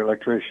again for your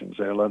electricians.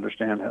 They'll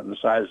understand the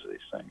size of these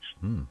things.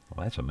 Well,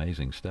 that's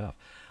amazing stuff.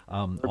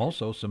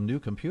 Also, some new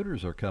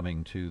computers are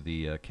coming to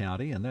the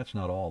county, and that's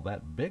not all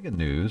that big a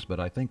news,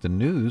 but I think the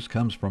news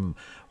comes from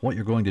what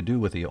you're going to do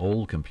with the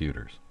old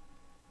computers.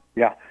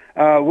 Yeah.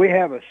 We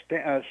have a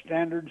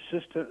standard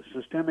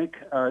systemic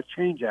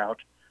change-out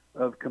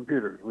of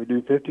computers. We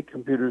do 50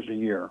 computers a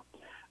year.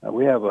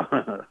 We have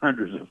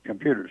hundreds of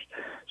computers.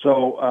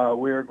 So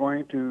we are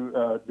going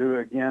to do,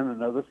 again,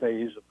 another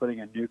phase of putting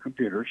in new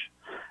computers.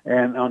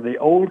 And on the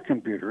old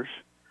computers,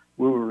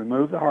 we will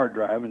remove the hard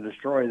drive and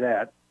destroy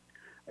that.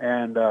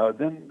 And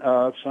then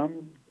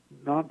some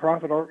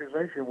nonprofit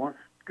organization wants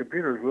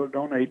computers. We'll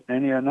donate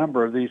a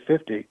number of these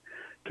 50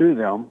 to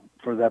them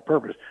for that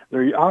purpose.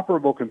 They're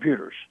operable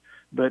computers,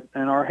 but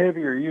in our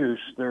heavier use,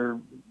 their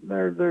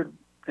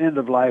end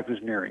of life is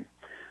nearing.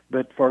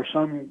 But for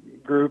some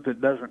group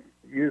that doesn't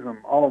use them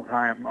all the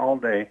time, all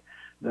day,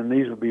 then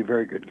these would be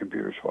very good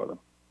computers for them.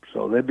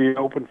 So they'd be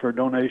open for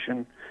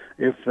donation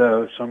if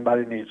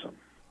somebody needs them.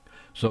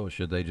 So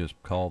should they just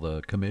call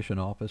the commission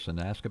office and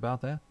ask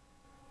about that?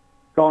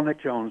 Call Nick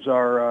Jones,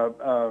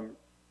 our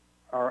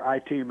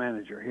IT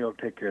manager. He'll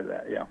take care of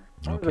that, yeah.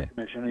 Or the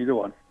commission, either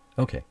one.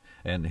 Okay.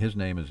 And his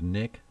name is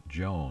Nick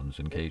Jones,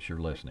 in case you're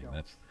listening.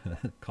 That's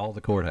call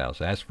the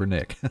courthouse. Ask for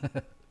Nick.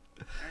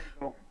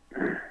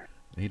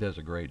 He does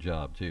a great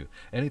job too.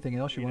 Anything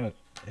else you want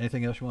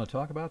to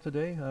talk about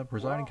today,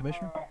 Presiding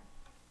Commissioner?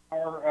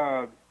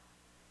 Our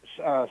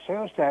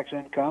sales tax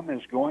income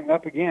is going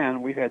up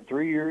again. We've had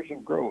 3 years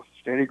of growth,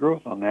 steady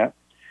growth on that,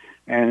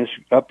 and it's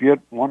up yet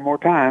one more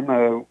time.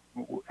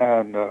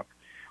 And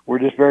we're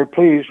just very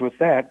pleased with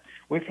that.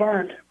 We've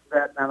learned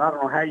that, and I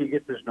don't know how you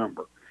get this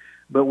number,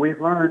 but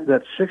we've learned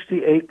that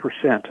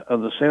 68%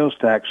 of the sales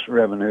tax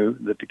revenue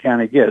that the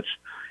county gets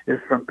is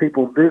from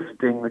people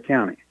visiting the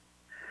county.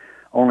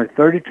 Only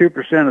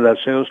 32% of that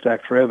sales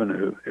tax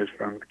revenue is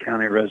from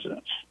county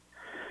residents.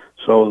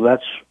 So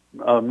that's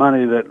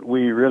money that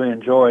we really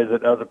enjoy,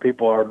 that other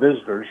people are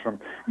visitors from,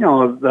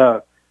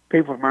 the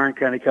people from Iron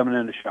County coming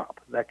in to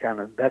shop.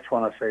 That's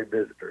when I say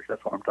visitors.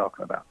 That's what I'm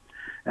talking about.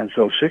 And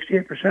so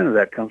 68% of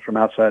that comes from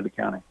outside the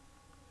county.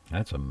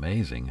 That's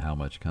amazing how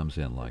much comes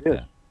in like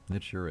that.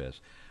 It sure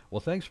is.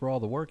 Well, thanks for all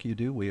the work you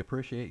do. We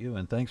appreciate you,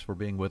 and thanks for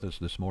being with us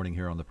this morning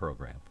here on the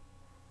program.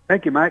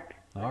 Thank you, Mike.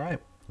 All right.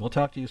 We'll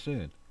talk to you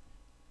soon.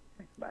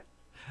 Bye.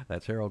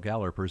 That's Harold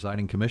Galler,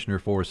 Presiding Commissioner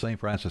for St.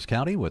 Francis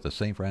County, with the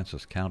St.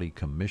 Francis County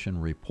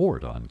Commission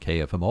report on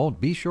KFMO.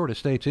 Be sure to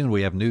stay tuned.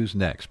 We have news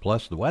next,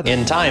 plus the weather.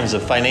 In times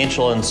of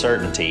financial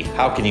uncertainty,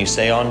 how can you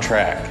stay on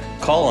track?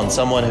 Call on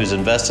someone who's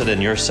invested in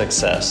your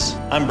success.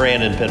 I'm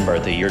Brandon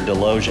Penberthy, your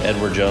Deloge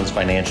Edward Jones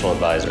financial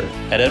advisor.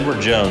 At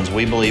Edward Jones,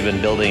 we believe in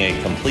building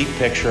a complete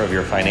picture of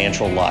your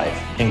financial life,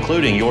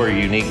 including your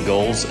unique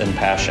goals and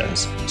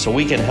passions, so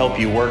we can help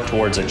you work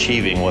towards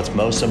achieving what's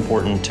most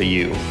important to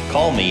you.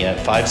 Call me at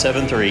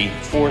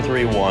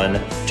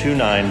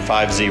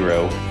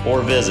 573-431-2950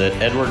 or visit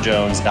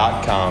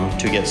edwardjones.com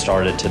to get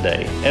started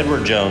today.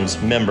 Edward Jones,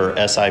 member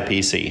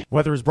SIPC.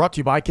 Weather is brought to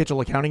you by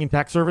Kitchell Accounting and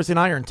Tax Service in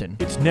Ironton.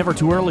 It's never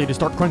too early to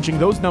start crunching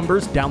those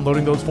numbers,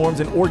 downloading those forms,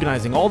 and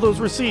organizing all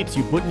those receipts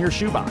you put in your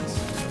shoebox.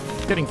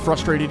 Getting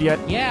frustrated yet?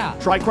 Yeah.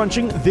 Try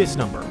crunching this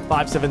number,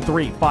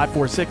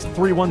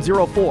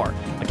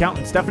 573-546-3104.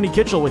 Accountant Stephanie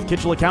Kitchell with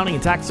Kitchell Accounting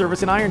and Tax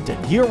Service in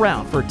Ironton,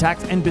 year-round for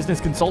tax and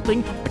business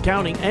consulting,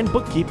 accounting, and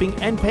bookkeeping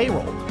and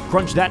payroll.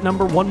 Crunch that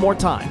number one more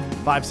time,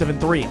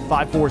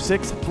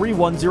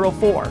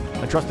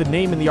 573-546-3104. A trusted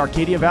name in the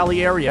Arcadia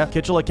Valley area,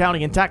 Kitchell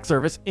Accounting and Tax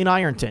Service in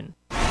Ironton.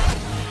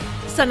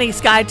 Sunny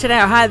sky today.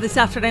 Our high this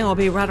afternoon will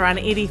be right around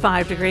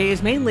 85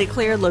 degrees, mainly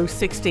clear, low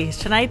 60s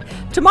tonight.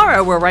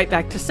 Tomorrow, we're right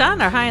back to sun.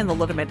 Our high in the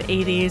low to mid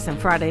 80s,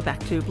 and Friday back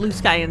to blue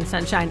sky and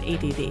sunshine,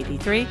 80 to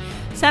 83.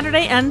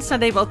 Saturday and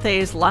Sunday, both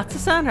days, lots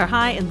of sun. Our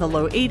high in the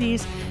low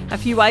 80s. A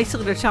few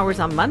isolated showers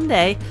on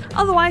Monday.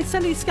 Otherwise,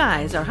 sunny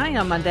skies. Our high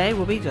on Monday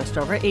will be just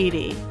over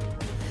 80.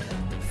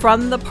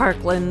 From the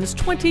Parkland's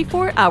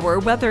 24-hour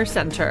weather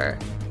center,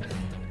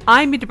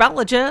 I'm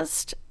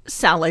meteorologist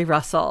Sally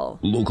Russell.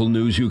 Local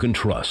news you can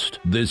trust.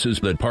 This is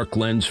the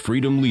Parkland's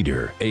Freedom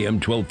Leader, AM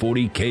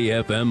 1240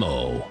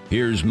 KFMO.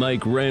 Here's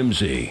Mike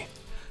Ramsey.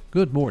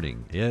 Good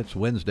morning. It's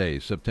Wednesday,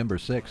 September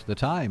 6th. The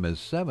time is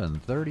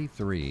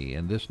 7:33.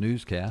 In this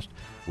newscast,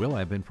 we'll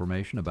have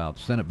information about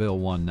Senate Bill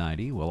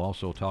 190. We'll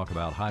also talk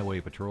about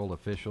Highway Patrol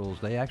officials.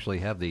 They actually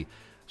have the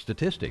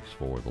statistics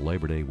for the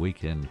Labor Day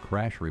weekend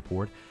crash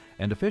report.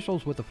 And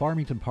officials with the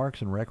Farmington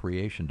Parks and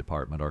Recreation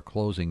Department are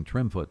closing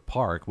Trimfoot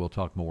Park. We'll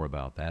talk more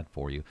about that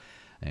for you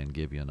and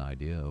give you an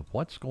idea of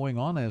what's going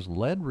on as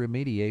lead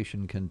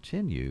remediation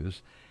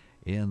continues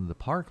in the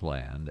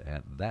parkland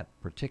at that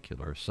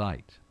particular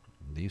site.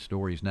 These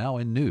stories now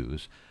in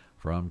news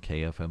from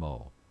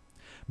KFMO.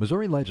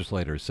 Missouri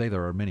legislators say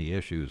there are many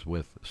issues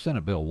with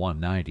Senate Bill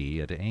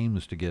 190. It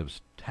aims to give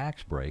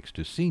tax breaks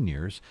to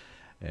seniors,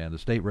 and the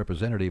state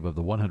representative of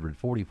the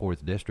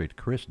 144th District,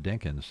 Chris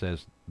Dinkins,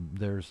 says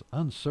there's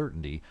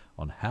uncertainty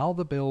on how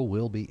the bill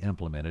will be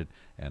implemented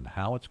and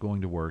how it's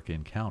going to work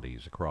in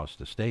counties across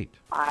the state.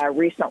 I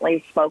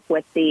recently spoke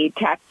with the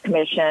tax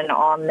commission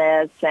on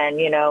this, and,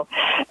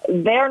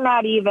 they're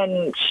not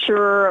even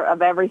sure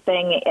of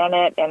everything in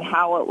it and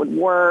how it would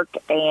work.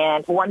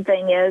 And one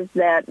thing is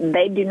that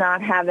they do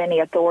not have any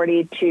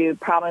authority to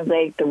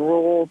promulgate the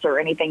rules or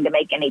anything to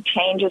make any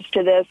changes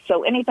to this.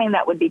 So anything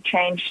that would be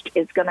changed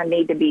is going to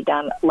need to be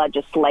done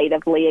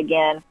legislatively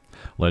again.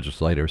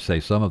 Legislators say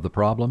some of the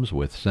problems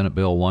with Senate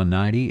Bill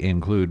 190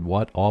 include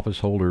what office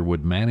holder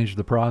would manage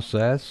the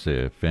process,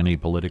 if any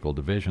political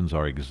divisions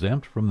are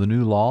exempt from the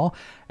new law,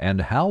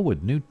 and how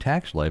would new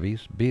tax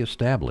levies be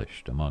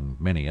established, among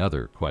many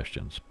other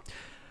questions.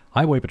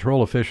 Highway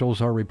Patrol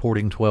officials are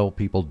reporting 12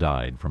 people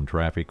died from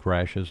traffic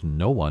crashes.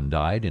 No one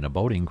died in a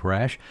boating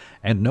crash,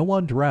 and no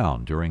one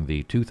drowned during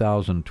the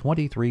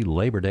 2023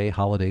 Labor Day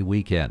holiday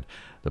weekend.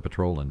 The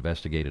patrol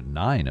investigated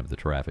 9 of the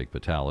traffic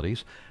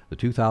fatalities. The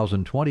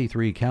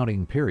 2023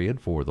 counting period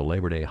for the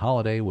Labor Day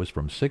holiday was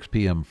from 6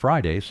 p.m.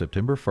 Friday,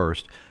 September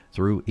 1st,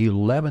 through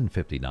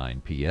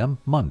 11:59 p.m.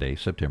 Monday,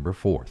 September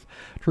 4th.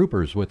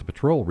 Troopers with the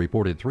patrol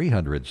reported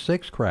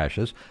 306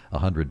 crashes,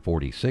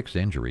 146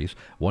 injuries,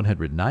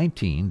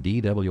 119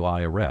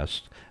 DWI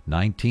arrests,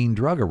 19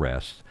 drug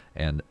arrests,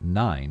 and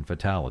 9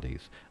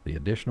 fatalities. The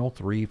additional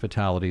 3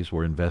 fatalities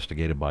were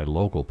investigated by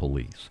local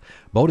police.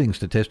 Boating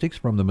statistics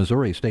from the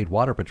Missouri State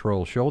Water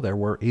Patrol show there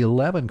were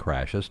 11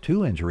 crashes,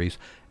 2 injuries,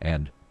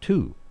 and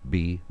 2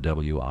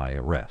 BWI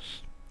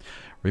arrests.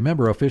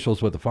 Remember,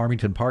 officials with the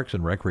Farmington Parks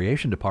and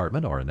Recreation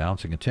Department are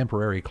announcing a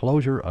temporary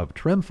closure of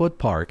Trimfoot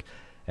Park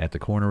at the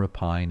corner of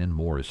Pine and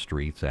Morris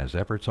Streets as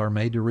efforts are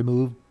made to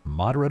remove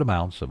moderate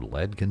amounts of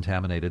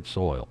lead-contaminated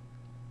soil.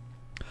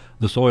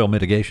 The soil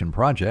mitigation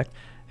project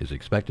is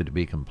expected to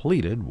be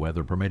completed,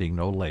 weather permitting,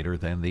 no later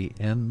than the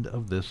end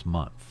of this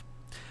month.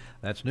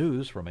 That's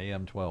news from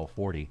AM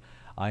 1240.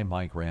 I'm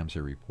Mike Ramsey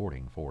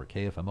reporting for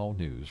KFMO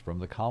News from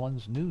the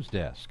Collins News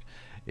Desk.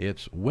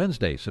 It's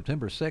Wednesday,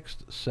 September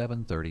 6th,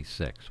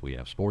 7:36. We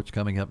have sports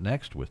coming up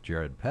next with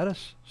Jared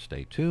Pettis.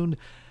 Stay tuned.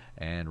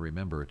 And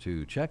remember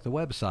to check the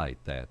website.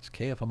 That's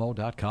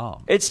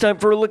KFMO.com. It's time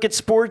for a look at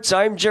sports.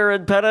 I'm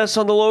Jared Pettis.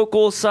 On the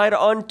local side,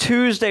 on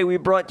Tuesday, we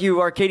brought you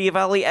Arcadia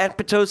Valley at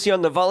Potosi.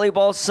 On the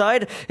volleyball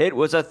side, it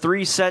was a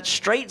 3-set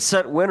straight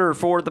set winner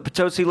for the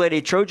Potosi Lady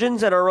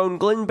Trojans, and our own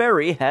Glenn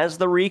Berry has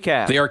the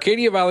recap. The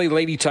Arcadia Valley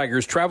Lady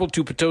Tigers traveled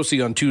to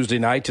Potosi on Tuesday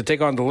night to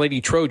take on the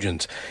Lady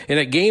Trojans. In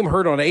a game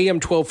heard on AM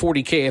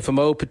 1240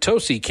 KFMO,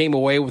 Potosi came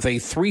away with a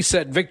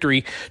 3-set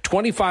victory,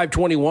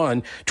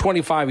 25-21,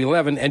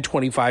 25-11, and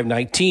 25-19.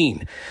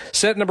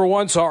 Set number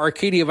 1 saw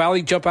Arcadia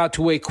Valley jump out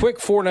to a quick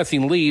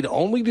 4-0 lead,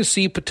 only to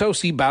see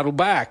Potosi battle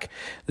back.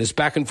 This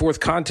back-and-forth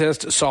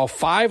contest saw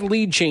 5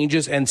 lead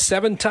changes and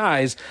 7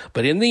 ties,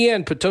 but in the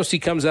end, Potosi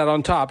comes out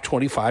on top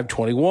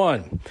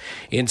 25-21.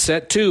 In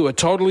set 2, a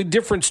totally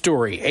different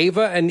story.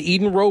 Ava and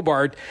Eden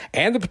Robart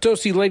and the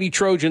Potosi Lady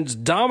Trojans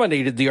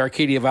dominated the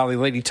Arcadia Valley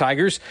Lady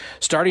Tigers,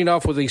 starting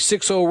off with a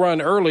 6-0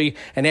 run early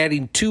and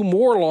adding 2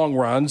 more long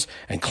runs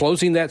and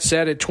closing that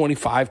set at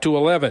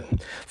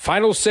 25-11.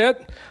 Final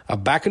set, a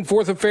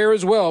back-and-forth affair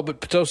as well,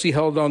 but Potosi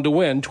held on to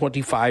win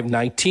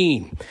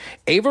 25-19.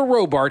 Ava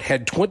Robart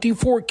had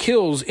 24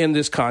 kills in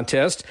this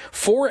contest,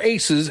 4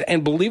 aces,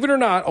 and believe it or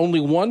not, only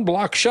 1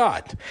 block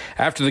shot.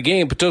 After the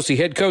game, Potosi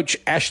head coach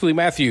Ashley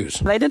Matthews.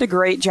 They did a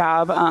great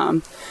job.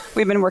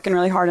 We've been working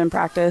really hard in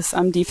practice.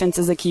 Defense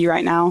is the key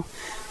right now.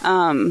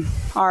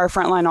 Our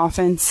frontline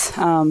offense,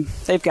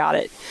 they've got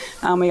it.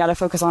 We got to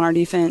focus on our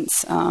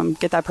defense,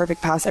 get that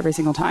perfect pass every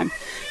single time.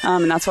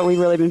 And that's what we've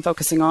really been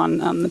focusing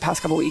on the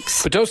past couple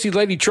weeks. Potosi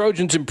Lady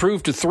Trojans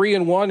improved to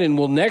 3-1 and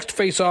will next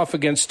face off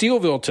against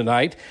Steelville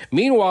tonight.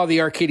 Meanwhile, the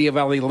Arcadia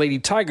Valley Lady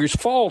Tigers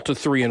fall to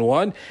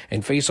 3-1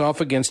 and face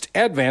off against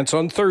Advance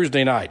on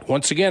Thursday night.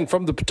 Once again,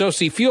 from the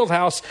Potosi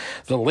Fieldhouse,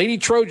 the Lady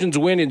Trojans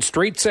win in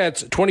straight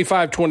sets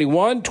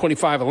 25-21,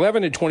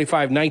 25-11, and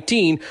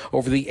 25-19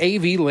 over the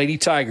AV Lady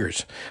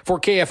Tigers. For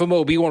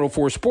KFMO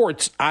B104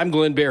 Sports, I'm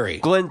Glenn Berry.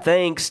 Glenn,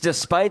 thanks.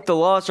 Despite the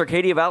loss,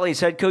 Arcadia Valley's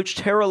head coach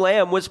Tara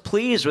Lamb was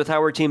pleased with how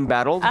her team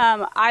battled.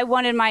 I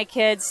wanted my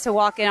kids to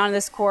walk in on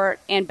this court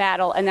and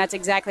battle, and that's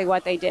exactly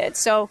what they did.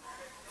 So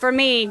for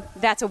me,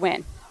 that's a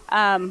win.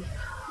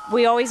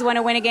 We always want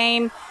to win a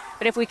game,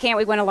 but if we can't,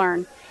 we want to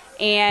learn.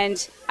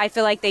 And I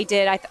feel like they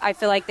did. I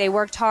feel like they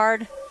worked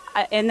hard.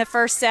 In the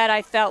first set,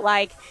 I felt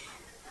like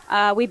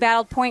we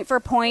battled point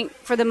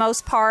for the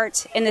most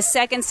part. In the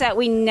second set,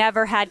 we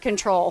never had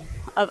control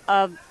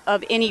of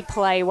any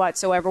play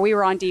whatsoever. We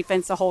were on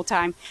defense the whole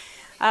time.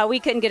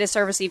 We couldn't get a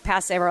service lead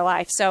pass to save our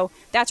life. So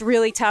that's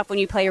really tough when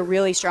you play a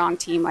really strong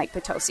team like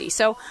Potosi.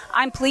 So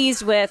I'm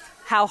pleased with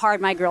how hard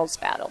my girls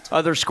battled.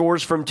 Other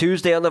scores from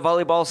Tuesday on the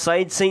volleyball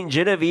side, St.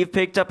 Genevieve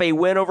picked up a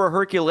win over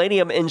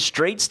Herculaneum in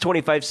straights,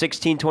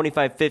 25-16,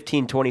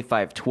 25-15,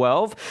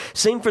 25-12.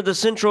 Same for the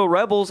Central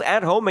Rebels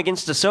at home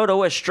against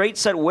DeSoto, a straight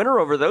set winner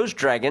over those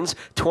Dragons,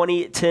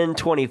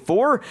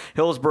 20-10-24.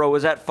 Hillsborough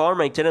was at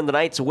Farmington, and the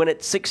Knights win at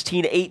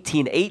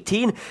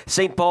 16-18-18.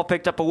 St. Paul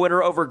picked up a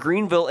winner over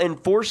Greenville in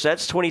 4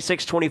 sets,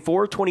 26-24,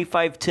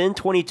 25-10,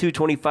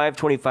 22-25,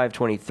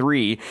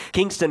 25-23.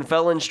 Kingston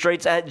fell in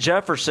straights at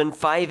Jefferson,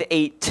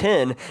 5-8-10,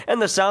 and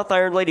the South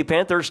Iron Lady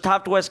Panthers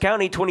topped West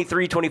County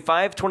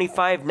 23-25,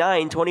 25-9,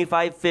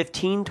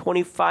 25-15,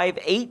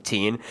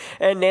 25-18,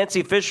 and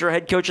Nancy Fisher,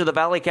 head coach of the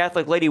Valley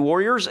Catholic Lady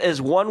Warriors, is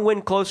 1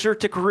 win closer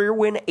to career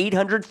win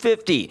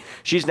 850.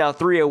 She's now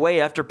 3 away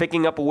after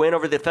picking up a win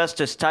over the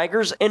Festus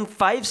Tigers in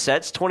 5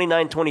 sets,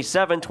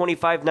 29-27,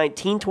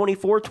 25-19,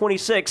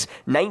 24-26,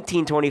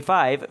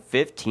 19-25,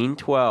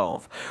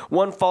 15-12.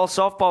 One fall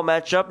softball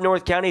matchup,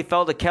 North County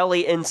fell to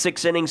Kelly in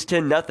 6 innings,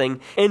 10-0.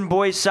 In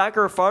boys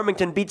soccer,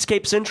 Farmington beats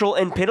Cape Central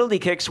in penalty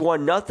kicks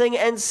 1-0,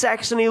 and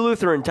Saxony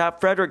Lutheran topped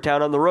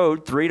Fredericktown on the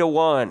road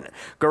 3-1.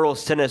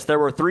 Girls tennis, there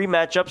were 3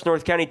 matchups.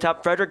 North County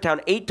topped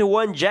Fredericktown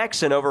 8-1,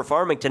 Jackson over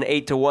Farmington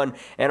 8-1,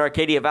 and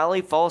Arcadia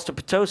Valley falls to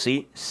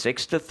Potosi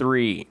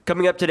 6-3.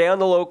 Coming up today on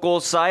the local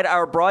side,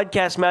 our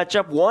broadcast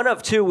matchup, 1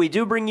 of 2. We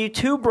do bring you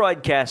 2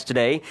 broadcasts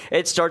today.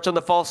 It starts on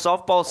the fall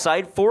softball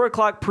side, 4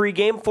 o'clock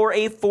pregame for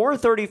a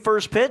 4:30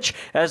 first pitch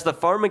as the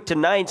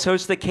Farmington Knights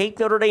host the Cape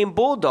Notre Dame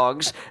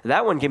Bulldogs.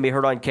 That one can be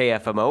heard on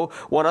KFMO.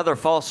 One other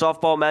fall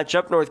softball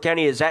matchup, North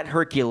County is at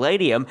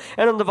Herculaneum.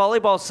 And on the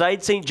volleyball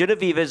side, St.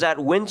 Genevieve is at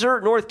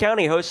Windsor. North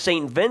County hosts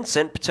St.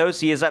 Vincent.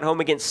 Potosi is at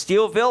home against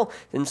Steelville.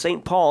 And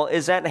St. Paul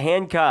is at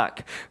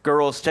Hancock.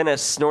 Girls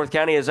tennis, North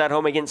County is at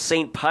home against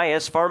St.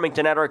 Pius.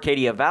 Farmington at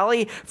Arcadia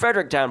Valley.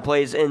 Fredericktown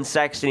plays in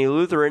Saxony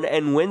Lutheran.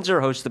 And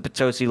Windsor hosts the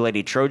Potosi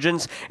Lady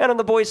Trojans. And on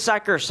the boys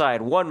soccer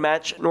side, one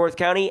match, North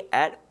County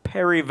at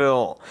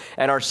Perryville.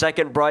 And our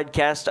second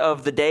broadcast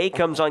of the day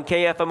comes on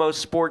KFMO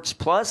Sports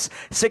Plus,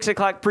 6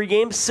 o'clock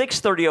pregame,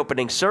 6:30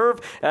 opening serve,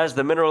 as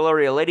the Mineral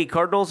Area Lady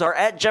Cardinals are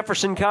at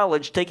Jefferson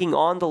College taking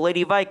on the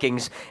Lady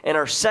Vikings. And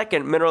our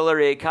second Mineral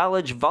Area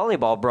College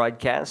volleyball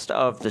broadcast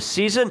of the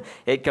season,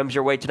 it comes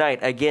your way tonight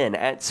again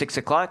at 6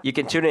 o'clock. You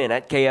can tune in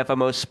at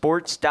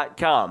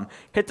KFMOsports.com.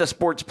 Hit the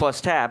Sports Plus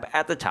tab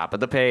at the top of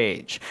the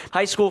page.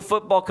 High school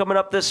football coming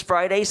up this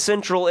Friday.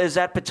 Central is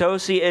at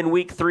Potosi in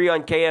week 3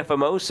 on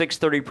KFMO,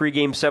 6:30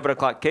 pregame, 7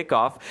 o'clock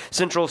kickoff.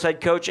 Central's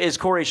head coach is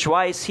Corey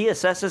Schweiss. He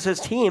assesses his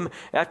team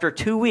after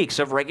 2 weeks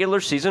of regular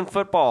season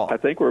football. I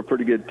think we're a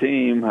pretty good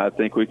team. I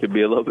think we could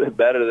be a little bit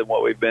better than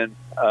what we've been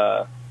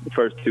the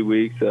first 2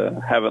 weeks.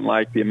 Haven't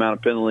liked the amount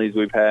of penalties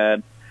we've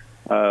had.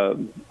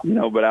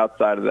 But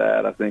outside of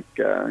that, I think,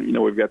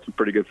 we've got some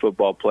pretty good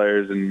football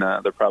players, and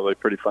they're probably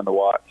pretty fun to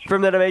watch.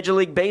 From the Major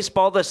League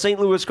Baseball, the St.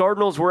 Louis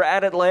Cardinals were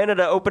at Atlanta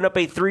to open up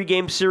a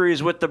 3-game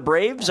series with the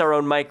Braves. Our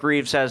own Mike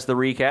Reeves has the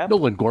recap.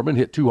 Nolan Gorman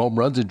hit 2 home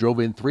runs and drove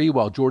in 3,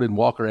 while Jordan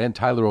Walker and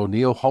Tyler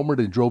O'Neill homered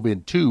and drove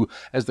in 2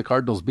 as the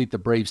Cardinals beat the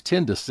Braves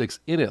 10-6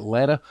 in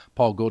Atlanta.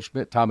 Paul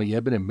Goldschmidt, Tommy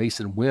Eben, and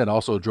Mason Wynn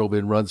also drove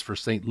in runs for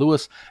St.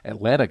 Louis.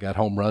 Atlanta got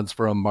home runs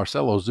from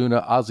Marcelo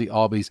Zuna, Ozzie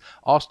Albies,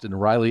 Austin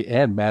Riley,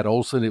 and Matt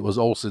Olson. It was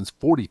Olson's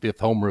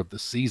 45th homer of the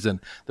season.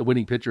 The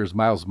winning pitcher is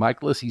Miles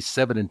Michaelis. He's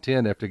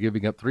 7-10 after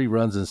giving up 3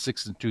 runs in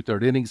 6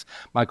 2/3 innings.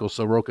 Michael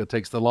Soroka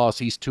takes the loss.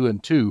 He's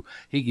 2-2.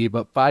 He gave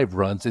up 5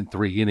 runs in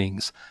 3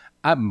 innings.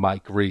 I'm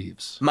Mike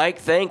Reeves. Mike,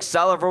 thanks.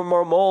 Oliver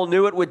Marmol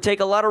knew it would take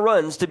a lot of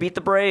runs to beat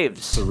the Braves.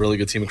 It's a really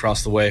good team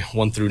across the way,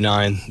 1 through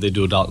 9. They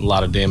do a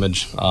lot of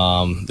damage.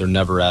 They're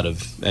never out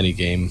of any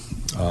game.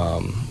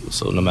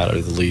 So no matter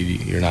the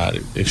lead, you're not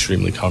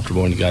extremely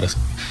comfortable, and you got to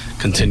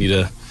continue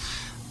to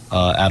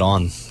add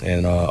on,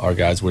 and our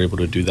guys were able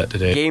to do that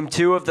today. Game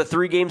 2 of the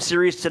 3-game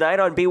series tonight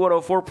on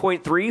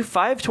B104.3,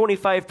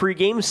 5:25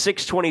 pregame,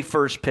 6:20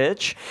 first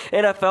pitch.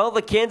 NFL,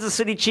 the Kansas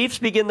City Chiefs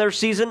begin their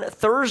season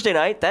Thursday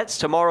night. That's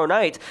tomorrow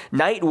night.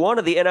 Night 1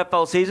 of the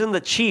NFL season,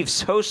 the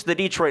Chiefs host the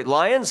Detroit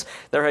Lions.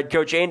 Their head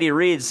coach Andy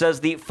Reid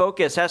says the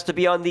focus has to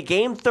be on the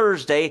game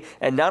Thursday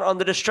and not on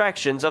the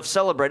distractions of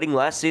celebrating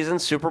last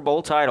season's Super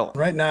Bowl title.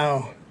 Right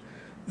now,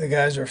 the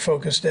guys are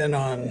focused in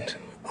on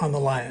the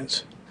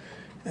Lions.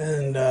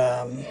 And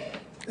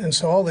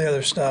so all the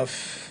other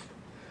stuff,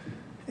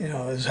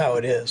 is how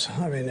it is.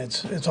 I mean,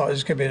 it's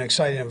always going to be an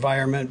exciting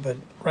environment, but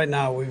right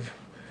now we've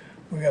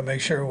we got to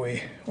make sure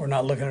we're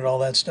not looking at all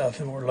that stuff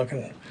and we're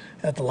looking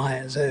at the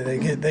Lions.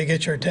 They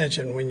get your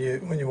attention when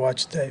you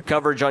watch the tape.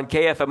 Coverage on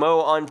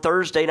KFMO on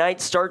Thursday night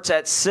starts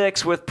at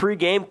 6 with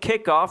pregame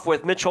kickoff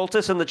with Mitch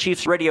Holtis and the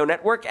Chiefs Radio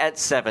Network at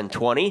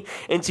 7:20.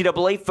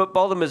 NCAA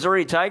football, the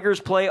Missouri Tigers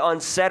play on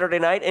Saturday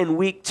night in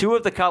week 2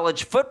 of the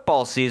college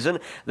football season.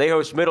 They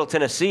host Middle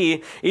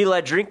Tennessee.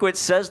 Eli Drinkwitz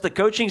says the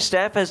coaching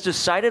staff has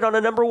decided on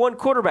a number 1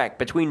 quarterback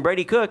between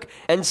Brady Cook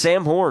and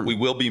Sam Horn. We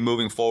will be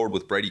moving forward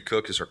with Brady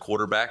Cook as our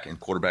quarterback and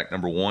quarterback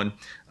number 1.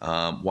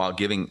 While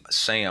giving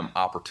Sam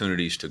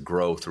opportunities to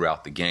grow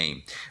throughout the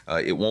game.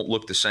 It won't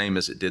look the same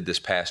as it did this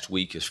past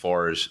week as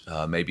far as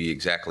maybe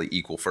exactly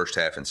equal first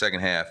half and second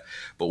half,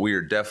 but we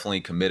are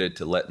definitely committed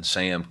to letting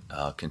Sam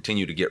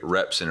continue to get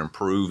reps and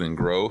improve and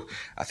grow.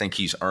 I think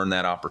he's earned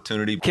that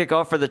opportunity.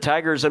 Kickoff for the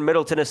Tigers in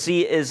Middle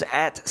Tennessee is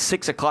at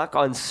 6 o'clock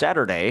on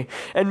Saturday.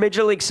 And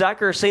Major League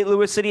Soccer, St.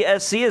 Louis City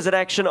SC is in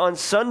action on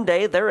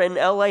Sunday. They're in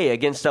LA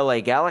against LA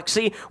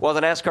Galaxy, while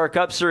the NASCAR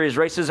Cup Series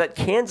races at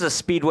Kansas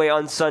Speedway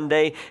on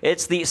Sunday.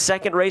 It's the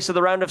second race of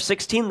the round of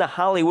 16, the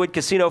Hollywood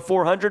Casino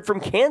 400 from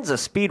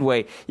Kansas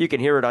Speedway. You can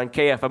hear it on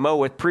KFMO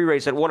with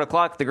pre-race at 1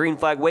 o'clock, the green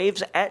flag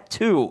waves at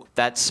 2.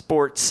 That's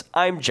sports.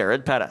 I'm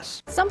Jared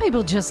Pettis. Some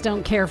people just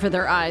don't care for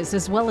their eyes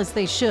as well as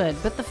they should,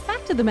 but the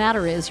fact of the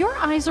matter is your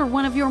eyes are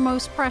one of your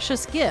most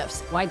precious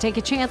gifts. Why take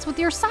a chance with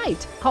your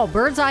sight? Call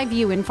Bird's Eye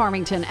View in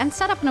Farmington and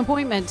set up an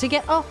appointment to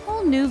get a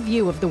whole new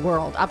view of the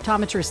world.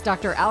 Optometrist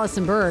Dr.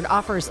 Allison Bird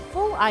offers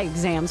full eye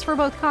exams for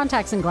both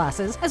contacts and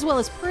glasses, as well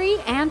as pre-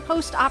 and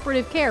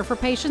post-operative care for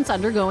patients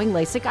undergoing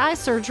LASIK eye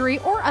surgery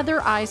or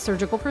other eye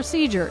surgical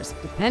procedures.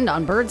 Depend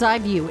on Bird's Eye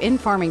View in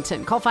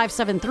Farmington. Call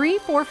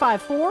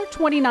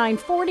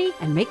 573-454-2940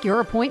 and make your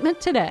appointment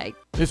today.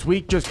 This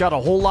week just got a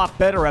whole lot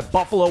better at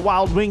Buffalo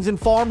Wild Wings in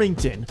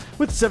Farmington.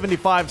 With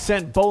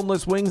 75-cent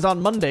boneless wings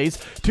on Mondays,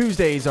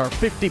 Tuesdays are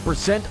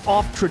 50%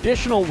 off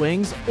traditional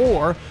wings,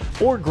 or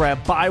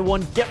grab buy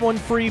one, get one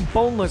free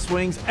boneless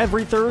wings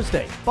every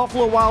Thursday.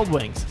 Buffalo Wild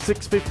Wings,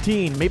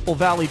 615 Maple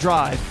Valley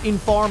Drive in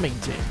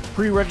Farmington.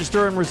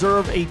 Pre-register and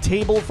reserve a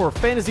table for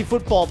fantasy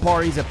football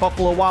parties at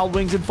Buffalo Wild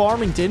Wings in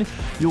Farmington.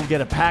 You'll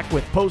get a pack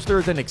with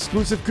posters and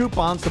exclusive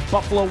coupons to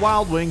Buffalo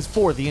Wild Wings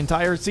for the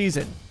entire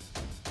season.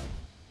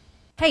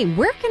 Hey,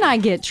 where can I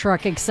get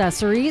truck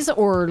accessories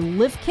or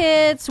lift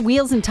kits,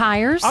 wheels and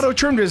tires? Auto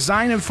Trim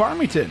Design in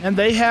Farmington. And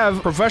they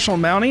have professional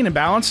mounting and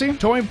balancing,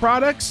 towing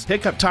products,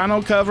 pickup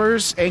tonneau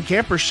covers, and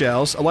camper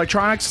shells,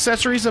 electronics,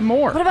 accessories, and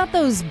more. What about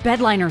those bed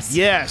liners?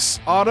 Yes,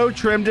 Auto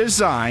Trim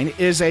Design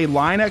is a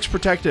Line-X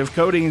Protective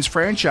Coatings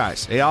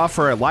franchise. They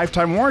offer a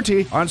lifetime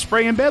warranty on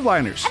spray and bed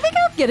liners. I think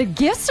I'll get a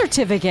gift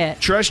certificate.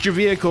 Trust your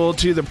vehicle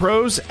to the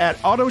pros at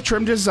Auto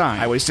Trim Design,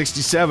 Highway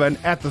 67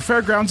 at the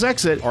Fairgrounds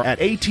exit or at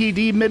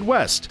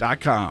atdmidwest.com.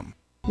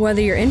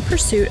 Whether you're in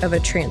pursuit of a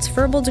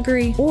transferable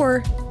degree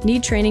or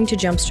need training to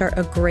jumpstart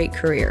a great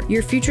career,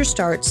 your future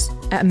starts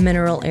at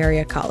Mineral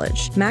Area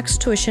College. Max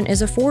tuition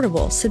is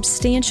affordable,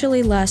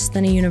 substantially less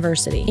than a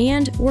university,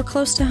 and we're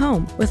close to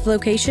home with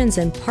locations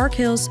in Park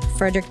Hills,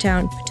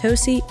 Fredericktown,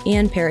 Potosi,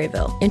 and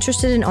Perryville.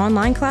 Interested in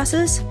online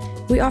classes?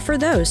 We offer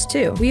those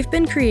too. We've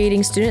been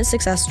creating student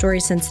success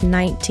stories since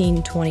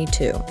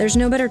 1922. There's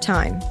no better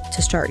time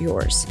to start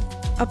yours.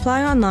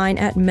 Apply online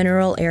at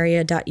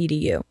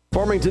mineralarea.edu.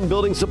 Farmington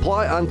Building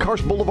Supply on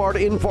Karst Boulevard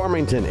in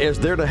Farmington is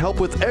there to help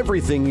with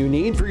everything you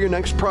need for your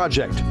next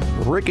project.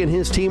 Rick and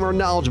his team are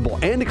knowledgeable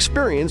and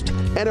experienced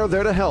and are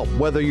there to help,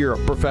 whether you're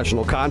a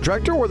professional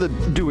contractor or the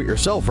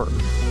do-it-yourselfer.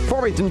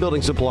 Farmington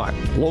Building Supply,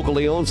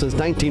 locally owned since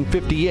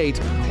 1958,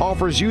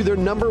 offers you their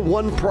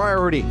 #1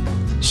 priority,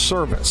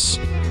 service.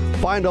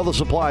 Find all the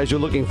supplies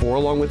you're looking for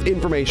along with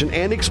information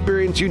and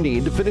experience you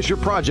need to finish your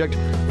project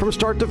from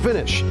start to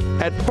finish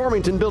at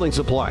Farmington Building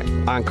Supply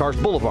on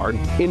Karst Boulevard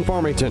in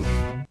Farmington.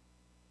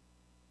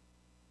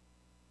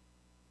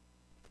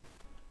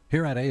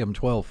 Here at AM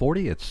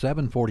 1240, it's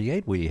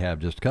 7:48. We have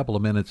just a couple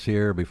of minutes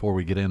here before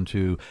we get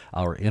into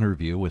our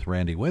interview with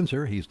Randy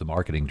Windsor. He's the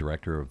marketing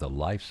director of the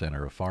Life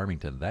Center of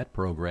Farmington. That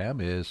program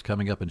is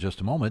coming up in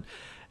just a moment.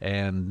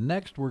 And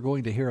next, we're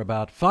going to hear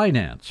about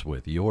finance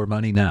with Your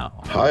Money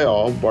Now. Hi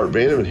all, Bart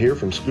Vandeman here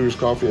from Scooters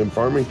Coffee in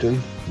Farmington.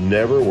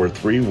 Never were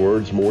 3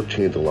 words more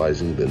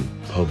tantalizing than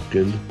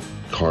pumpkin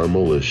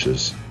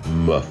caramelicious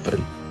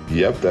muffin.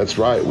 Yep, that's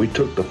right. We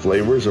took the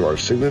flavors of our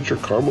signature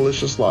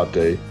caramelicious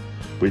latte.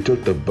 We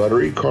took the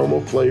buttery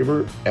caramel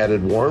flavor,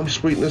 added warm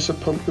sweetness of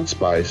pumpkin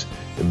spice,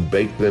 and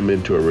baked them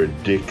into a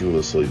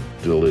ridiculously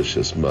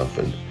delicious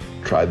muffin.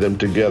 Try them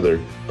together,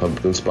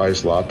 pumpkin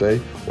spice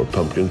latte or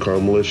pumpkin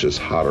caramelicious,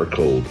 hot or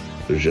cold.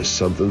 There's just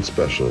something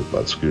special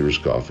about Scooters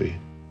Coffee.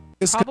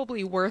 It's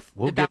probably worth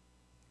about...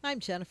 I'm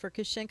Jennifer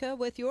Kushenka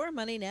with Your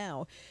Money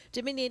Now.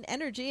 Dominion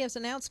Energy has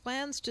announced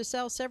plans to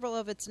sell several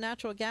of its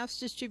natural gas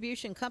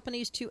distribution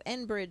companies to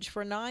Enbridge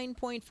for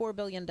 $9.4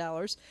 billion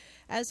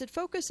as it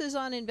focuses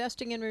on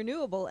investing in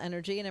renewable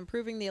energy and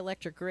improving the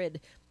electric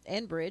grid.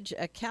 Enbridge,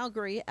 a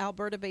Calgary,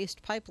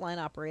 Alberta-based pipeline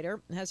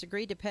operator, has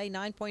agreed to pay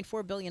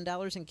 $9.4 billion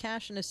in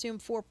cash and assume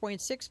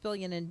 $4.6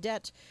 billion in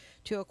debt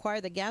to acquire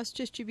the gas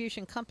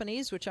distribution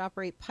companies which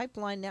operate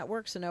pipeline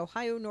networks in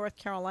Ohio, North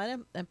Carolina,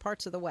 and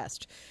parts of the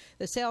West.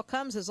 The sale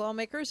comes as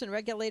lawmakers and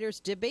regulators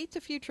debate the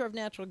future of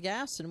natural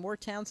gas, and more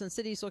towns and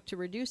cities look to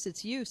reduce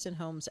its use in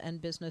homes and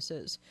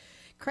businesses.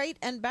 Crate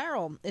and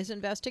Barrel is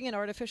investing in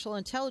artificial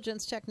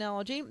intelligence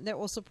technology that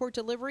will support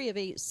delivery of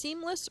a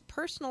seamless,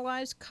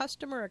 personalized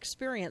customer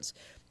experience.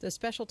 The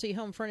specialty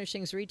home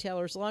furnishings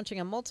retailer is launching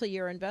a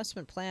multi-year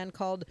investment plan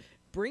called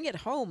Bring It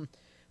Home,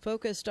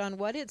 focused on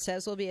what it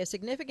says will be a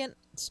significant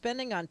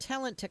spending on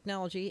talent,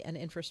 technology, and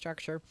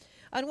infrastructure.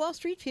 On Wall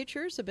Street,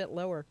 futures a bit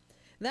lower.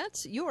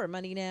 That's your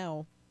Money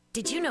Now.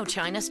 Did you know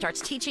China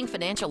starts teaching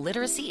financial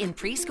literacy in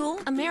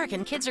preschool?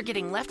 American kids are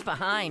getting left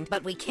behind,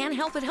 but we can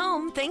help at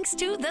home thanks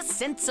to The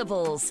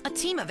Sensibles, a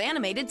team of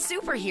animated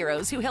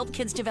superheroes who help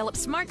kids develop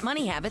smart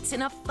money habits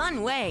in a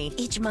fun way.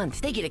 Each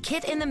month, they get a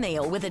kit in the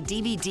mail with a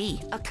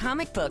DVD, a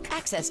comic book,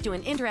 access to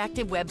an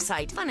interactive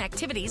website, fun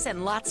activities,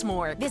 and lots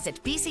more.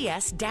 Visit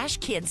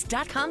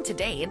bcs-kids.com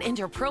today and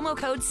enter promo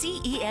code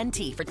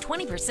CENT for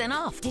 20%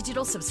 off.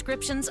 Digital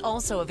subscriptions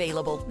also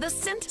available. The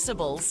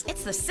Sensibles.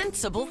 It's the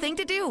sensible thing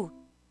to do.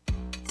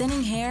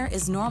 Thinning hair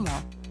is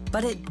normal,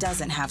 but it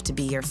doesn't have to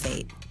be your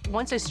fate.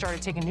 Once I started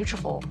taking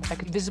Nutrafol, I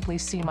could visibly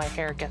see my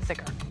hair get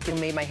thicker. It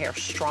made my hair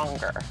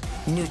stronger.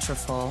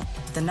 Nutrafol,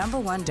 the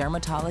 #1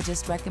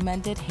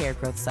 dermatologist-recommended hair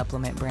growth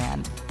supplement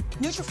brand.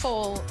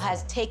 Nutrafol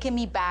has taken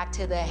me back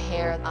to the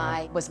hair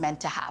I was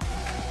meant to have.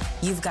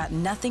 You've got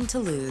nothing to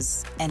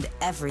lose and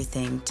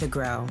everything to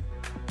grow.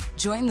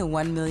 Join the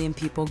 1 million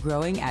people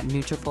growing at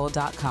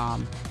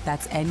Nutrafol.com.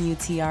 That's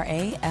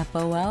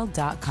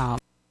Nutrafol.com.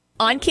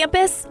 On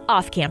campus,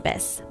 off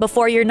campus,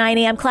 before your 9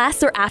 a.m.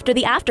 class or after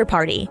the after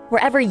party.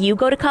 Wherever you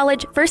go to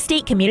college, First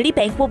State Community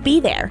Bank will be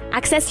there.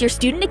 Access your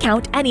student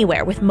account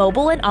anywhere with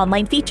mobile and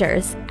online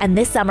features. And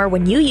this summer,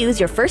 when you use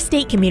your First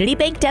State Community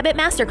Bank Debit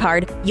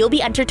MasterCard, you'll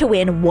be entered to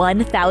win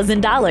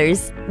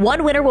 $1,000.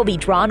 One winner will be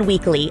drawn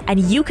weekly, and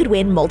you could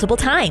win multiple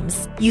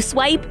times. You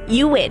swipe,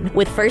 you win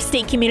with First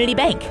State Community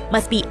Bank.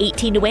 Must be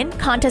 18 to win.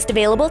 Contest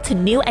available to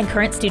new and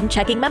current student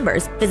checking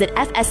members. Visit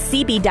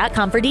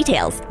fscb.com for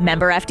details.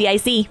 Member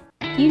FDIC.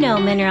 You know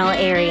Mineral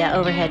Area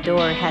Overhead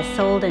Door has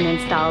sold and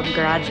installed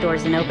garage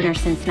doors and openers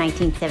since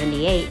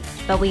 1978,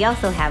 but we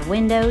also have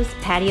windows,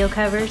 patio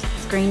covers,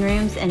 screen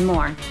rooms, and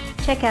more.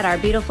 Check out our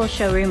beautiful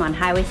showroom on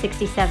Highway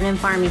 67 in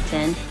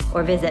Farmington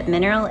or visit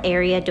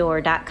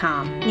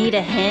mineralareadoor.com. Need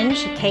a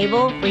hinge,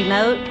 cable,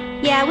 remote?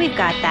 Yeah, we've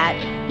got that.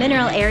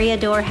 Mineral Area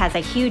Door has a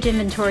huge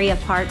inventory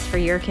of parts for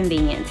your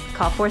convenience.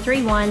 Call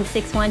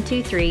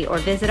 431-6123 or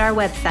visit our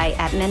website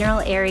at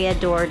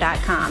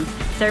mineralareadoor.com.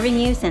 Serving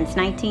you since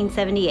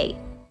 1978.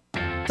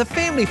 The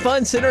Family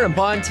Fun Center in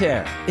Bonne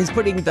Terre is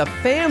putting the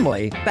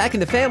family back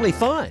into family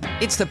fun.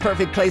 It's the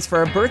perfect place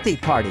for a birthday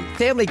party,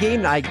 family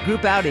game night,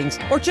 group outings,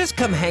 or just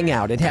come hang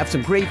out and have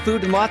some great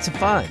food and lots of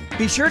fun.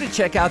 Be sure to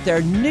check out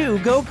their new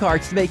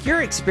go-karts to make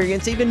your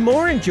experience even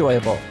more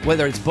enjoyable.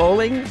 Whether it's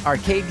bowling,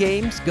 arcade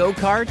games,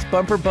 go-karts,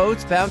 bumper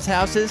boats, bounce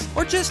houses,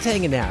 or just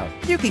hanging out,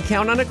 you can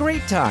count on a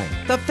great time.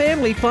 The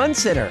Family Fun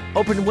Center,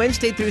 open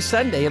Wednesday through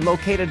Sunday and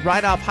located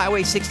right off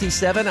Highway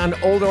 67 on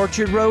Old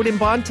Orchard Road in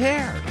Bonne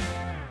Terre.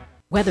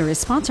 Weather is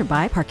sponsored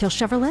by Park Hills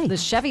Chevrolet. The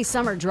Chevy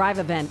Summer Drive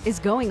event is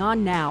going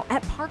on now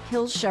at Park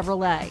Hills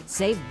Chevrolet.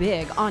 Save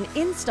big on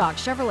in-stock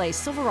Chevrolet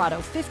Silverado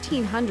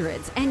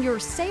 1500s, and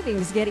your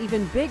savings get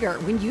even bigger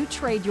when you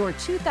trade your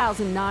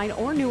 2009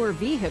 or newer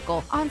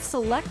vehicle on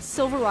select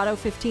Silverado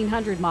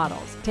 1500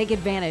 models. Take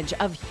advantage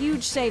of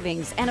huge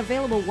savings and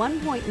available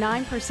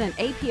 1.9%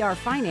 APR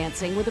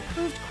financing with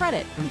approved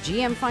credit from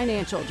GM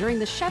Financial during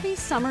the Chevy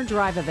Summer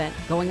Drive event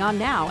going on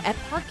now at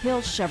Park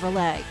Hills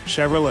Chevrolet.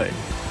 Chevrolet,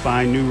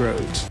 find new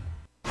roads.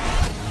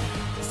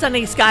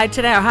 Sunny sky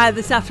today. Our high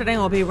this afternoon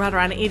will be right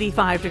around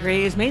 85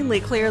 degrees,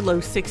 mainly clear, low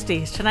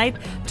 60s tonight.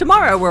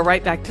 Tomorrow we're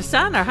right back to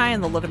sun, our high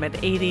in the low to mid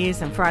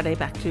 80s, and Friday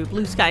back to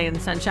blue sky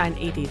and sunshine,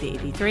 80 to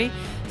 83.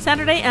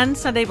 Saturday and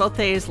Sunday, both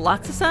days,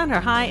 lots of sun,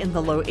 our high in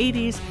the low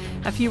 80s.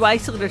 A few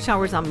isolated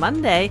showers on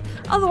Monday.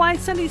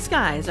 Otherwise, sunny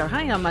skies. Our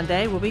high on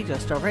Monday will be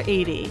just over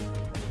 80.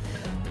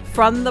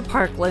 From the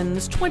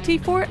Parkland's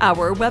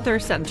 24-hour weather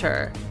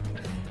center,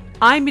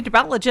 I'm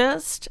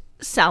meteorologist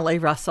Sally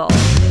Russell.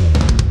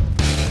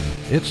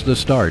 It's the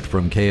start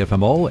from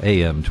KFMO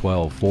AM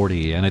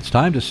 1240, and it's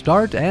time to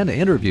start an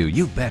interview.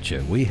 You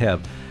betcha. We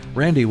have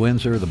Randy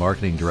Windsor, the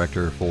marketing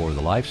director for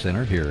the Life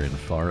Center here in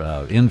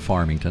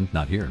Farmington.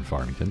 Not here in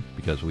Farmington,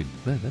 because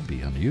that'd be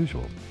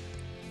unusual.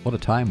 What a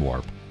time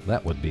warp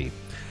that would be.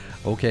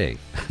 Okay,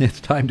 it's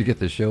time to get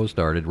the show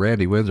started.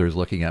 Randy Windsor is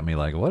looking at me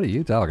like, what are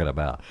you talking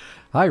about?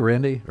 Hi,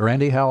 Randy.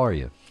 Randy, how are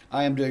you?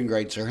 I am doing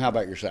great, sir. How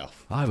about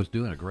yourself? I was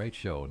doing a great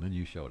show, and then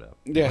you showed up.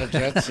 Yeah,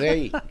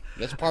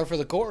 that's par for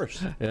the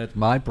course. It's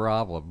my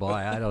problem. Boy,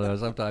 I don't know.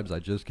 Sometimes I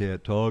just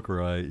can't talk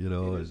right, you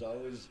know.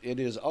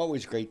 It is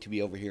always great to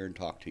be over here and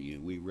talk to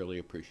you. We really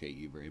appreciate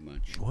you very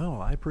much.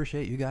 Well, I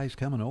appreciate you guys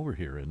coming over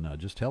here and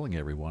just telling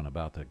everyone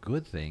about the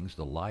good things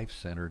the Life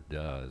Center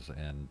does.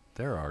 And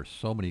there are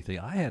so many things.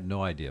 I had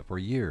no idea. For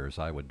years,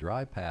 I would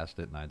drive past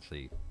it and I'd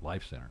see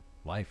Life Center,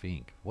 Life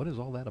Inc. What is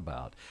all that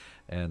about?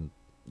 And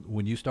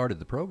when you started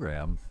the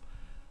program,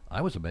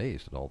 I was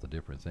amazed at all the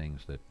different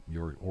things that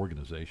your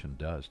organization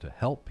does to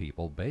help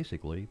people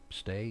basically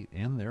stay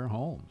in their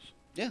homes.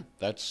 Yeah,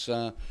 that's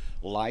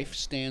LIFE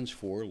stands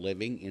for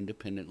Living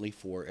Independently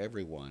for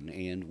Everyone,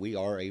 and we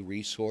are a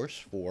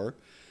resource for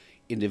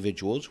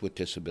individuals with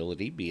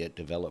disability, be it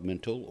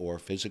developmental or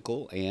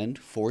physical, and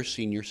for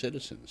senior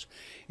citizens.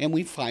 And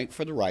we fight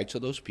for the rights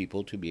of those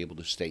people to be able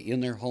to stay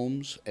in their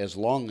homes as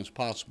long as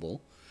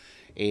possible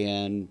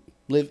and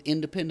live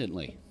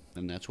independently.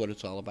 And that's what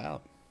it's all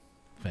about.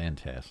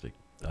 Fantastic.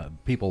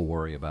 People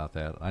worry about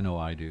that. I know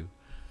I do.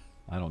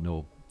 I don't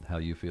know how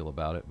you feel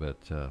about it,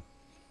 but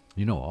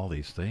you know all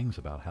these things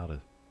about how to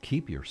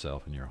keep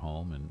yourself in your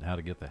home and how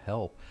to get the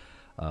help.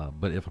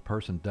 But if a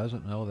person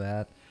doesn't know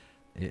that,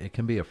 it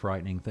can be a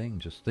frightening thing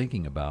just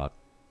thinking about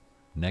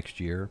next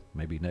year,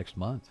 maybe next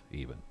month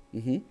even,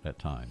 at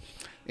times.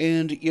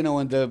 And, you know,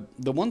 and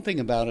the one thing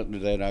about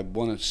it that I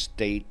want to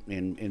state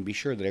and be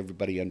sure that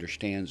everybody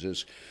understands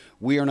is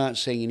we are not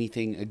saying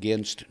anything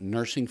against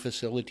nursing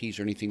facilities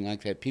or anything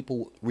like that.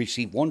 People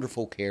receive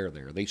wonderful care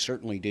there. They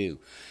certainly do.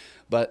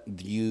 But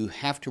you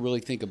have to really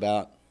think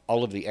about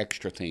all of the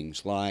extra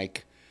things,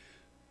 like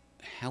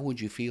how would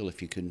you feel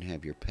if you couldn't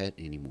have your pet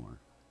anymore?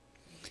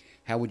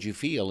 How would you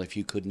feel if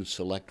you couldn't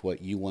select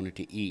what you wanted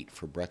to eat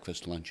for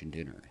breakfast, lunch, and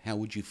dinner? How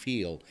would you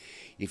feel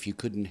if you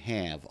couldn't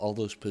have all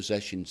those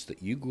possessions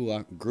that you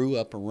grew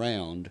up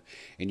around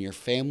and your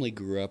family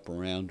grew up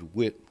around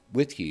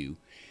with you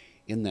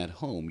in that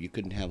home? You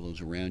couldn't have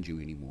those around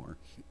you anymore.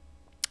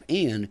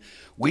 And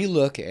we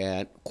look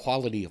at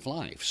quality of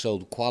life. So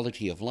the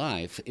quality of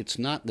life, it's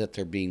not that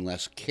they're being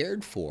less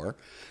cared for.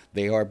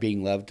 They are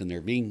being loved and they're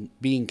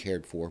being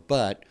cared for,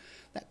 but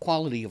that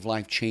quality of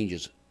life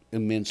changes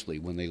immensely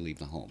when they leave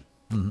the home.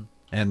 Mm-hmm.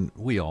 And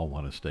we all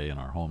want to stay in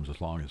our homes as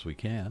long as we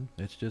can.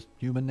 It's just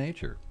human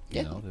nature,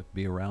 you know, to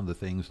be around the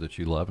things that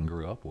you love and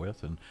grew up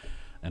with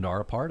and are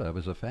a part of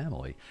as a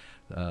family.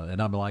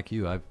 And I'm like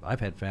you.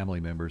 I've had family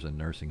members in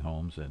nursing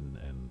homes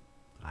and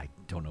I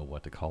don't know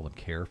what to call them,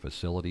 care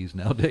facilities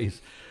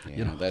nowadays. Yeah,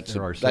 you know, that's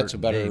a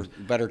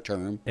better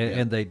term.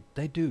 And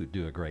they do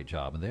a great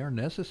job, and they are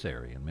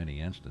necessary in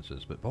many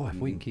instances. But boy, if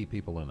we can keep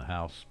people in the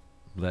house,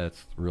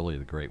 that's really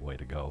the great way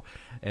to go.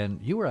 And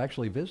you were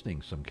actually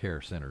visiting some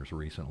care centers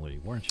recently,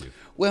 weren't you?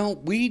 Well,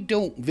 we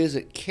don't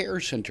visit care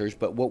centers,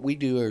 but what we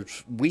do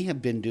is we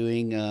have been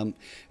doing,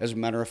 as a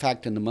matter of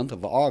fact, in the month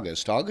of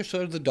August are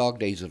the dog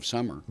days of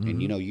summer. Mm-hmm.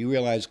 And, you know, you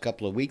realize a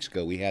couple of weeks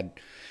ago we had,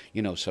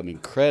 you know, some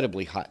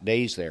incredibly hot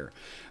days there.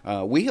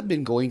 We have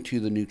been going to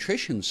the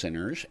nutrition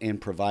centers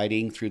and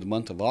providing through the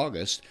month of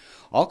August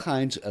all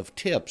kinds of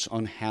tips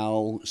on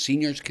how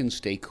seniors can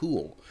stay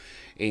cool.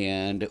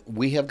 And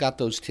we have got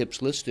those tips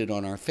listed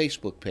on our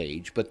Facebook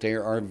page, but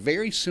there are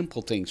very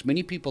simple things.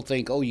 Many people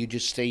think, oh, you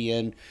just stay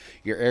in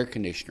your air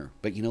conditioner.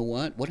 But you know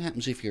what? What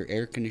happens if your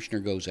air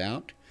conditioner goes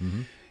out?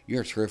 Mm-hmm.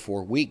 You're 3 or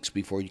 4 weeks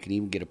before you can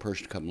even get a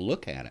person to come and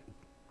look at it.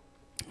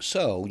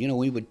 So, you know,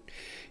 we would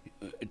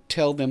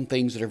tell them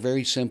things that are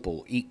very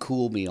simple. Eat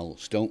cool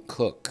meals. Don't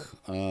cook.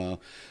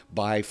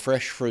 Buy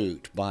fresh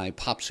fruit. Buy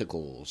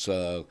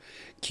popsicles.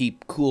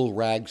 Keep cool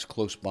rags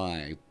close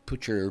by.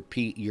 Put your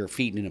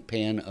feet in a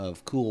pan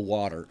of cool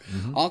water.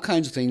 Mm-hmm. All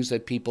kinds of things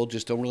that people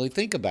just don't really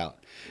think about.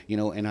 You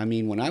know, and I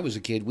mean, when I was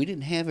a kid, we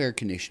didn't have air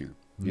conditioner.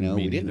 You know,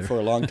 we didn't for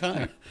a long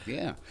time.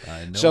 Yeah.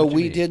 So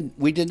we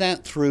did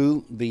that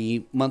through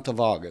the month of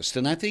August,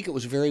 and I think it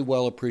was very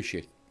well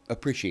appreciated.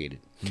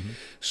 Mm-hmm.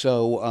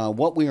 So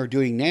what we are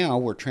doing now,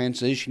 we're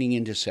transitioning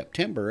into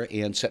September,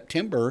 and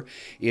September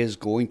is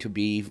going to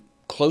be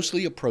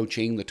closely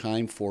approaching the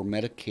time for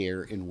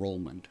Medicare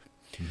enrollment.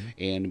 Mm-hmm.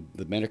 And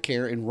the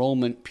Medicare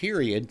enrollment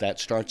period, that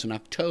starts in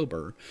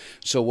October.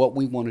 So what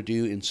we want to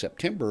do in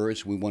September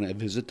is we want to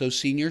visit those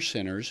senior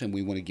centers and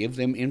we want to give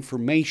them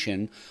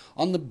information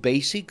on the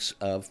basics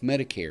of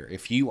Medicare.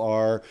 If you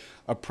are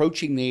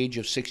approaching the age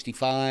of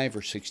 65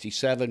 or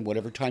 67,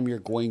 whatever time you're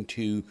going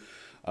to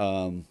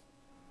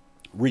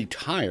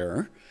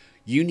retire,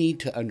 you need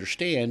to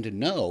understand and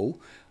know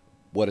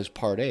what is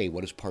Part A,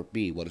 what is Part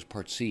B, what is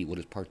Part C, what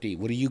is Part D,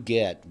 what do you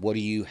get, what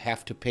do you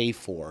have to pay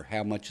for,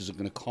 how much is it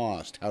going to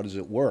cost, how does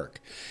it work?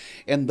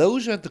 And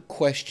those are the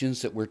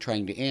questions that we're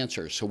trying to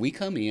answer. So we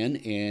come in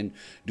and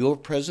do a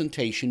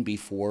presentation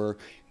before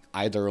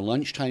either a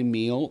lunchtime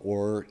meal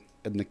or,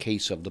 in the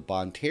case of the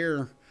Bonne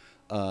Terre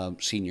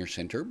Senior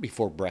Center,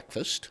 before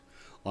breakfast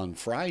on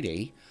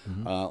Friday,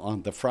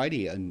 on the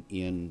Friday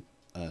in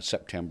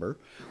September.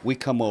 We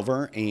come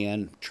over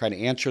and try to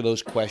answer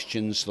those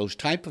questions, those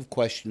type of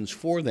questions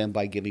for them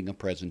by giving a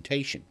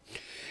presentation.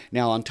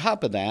 Now, on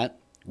top of that,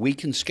 we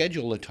can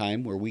schedule a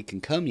time where we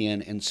can come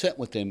in and sit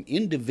with them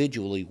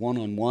individually,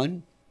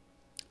 one-on-one,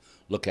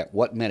 look at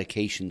what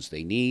medications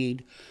they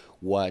need,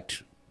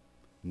 what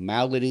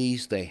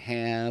maladies they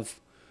have,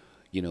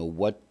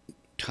 what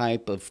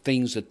type of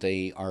things that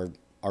they are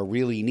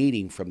really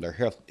needing from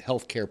their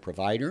health care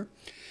provider.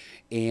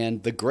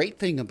 And the great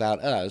thing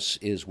about us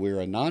is we're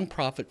a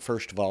nonprofit,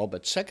 first of all,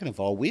 but second of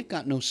all, we've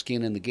got no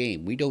skin in the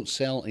game. We don't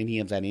sell any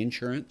of that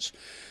insurance,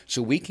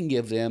 so we can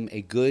give them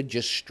a good,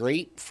 just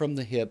straight from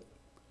the hip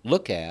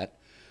look at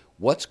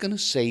what's going to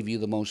save you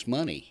the most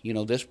money.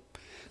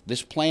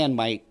 This plan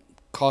might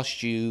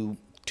cost you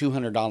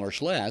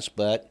 $200 less,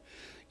 but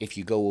if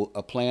you go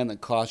a plan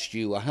that costs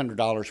you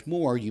 $100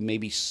 more, you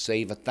maybe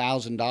save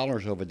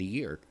 $1,000 over the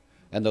year.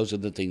 And those are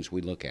the things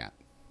we look at.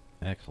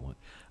 Excellent.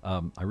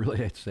 I really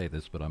hate to say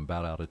this, but I'm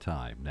about out of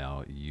time.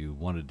 Now, you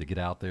wanted to get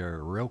out there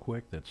real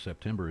quick that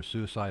September is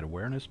Suicide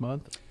Awareness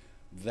Month?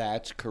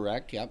 That's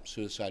correct. Yep,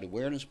 Suicide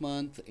Awareness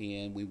Month.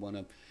 And we want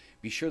to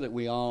be sure that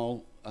we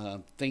all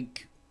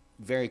think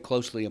very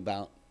closely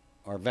about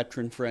our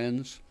veteran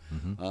friends,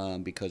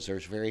 because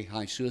there's very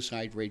high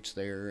suicide rates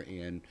there.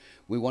 And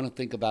we want to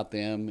think about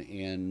them.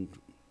 And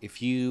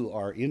if you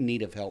are in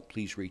need of help,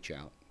 please reach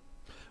out.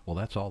 Well,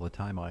 that's all the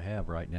time I have right now.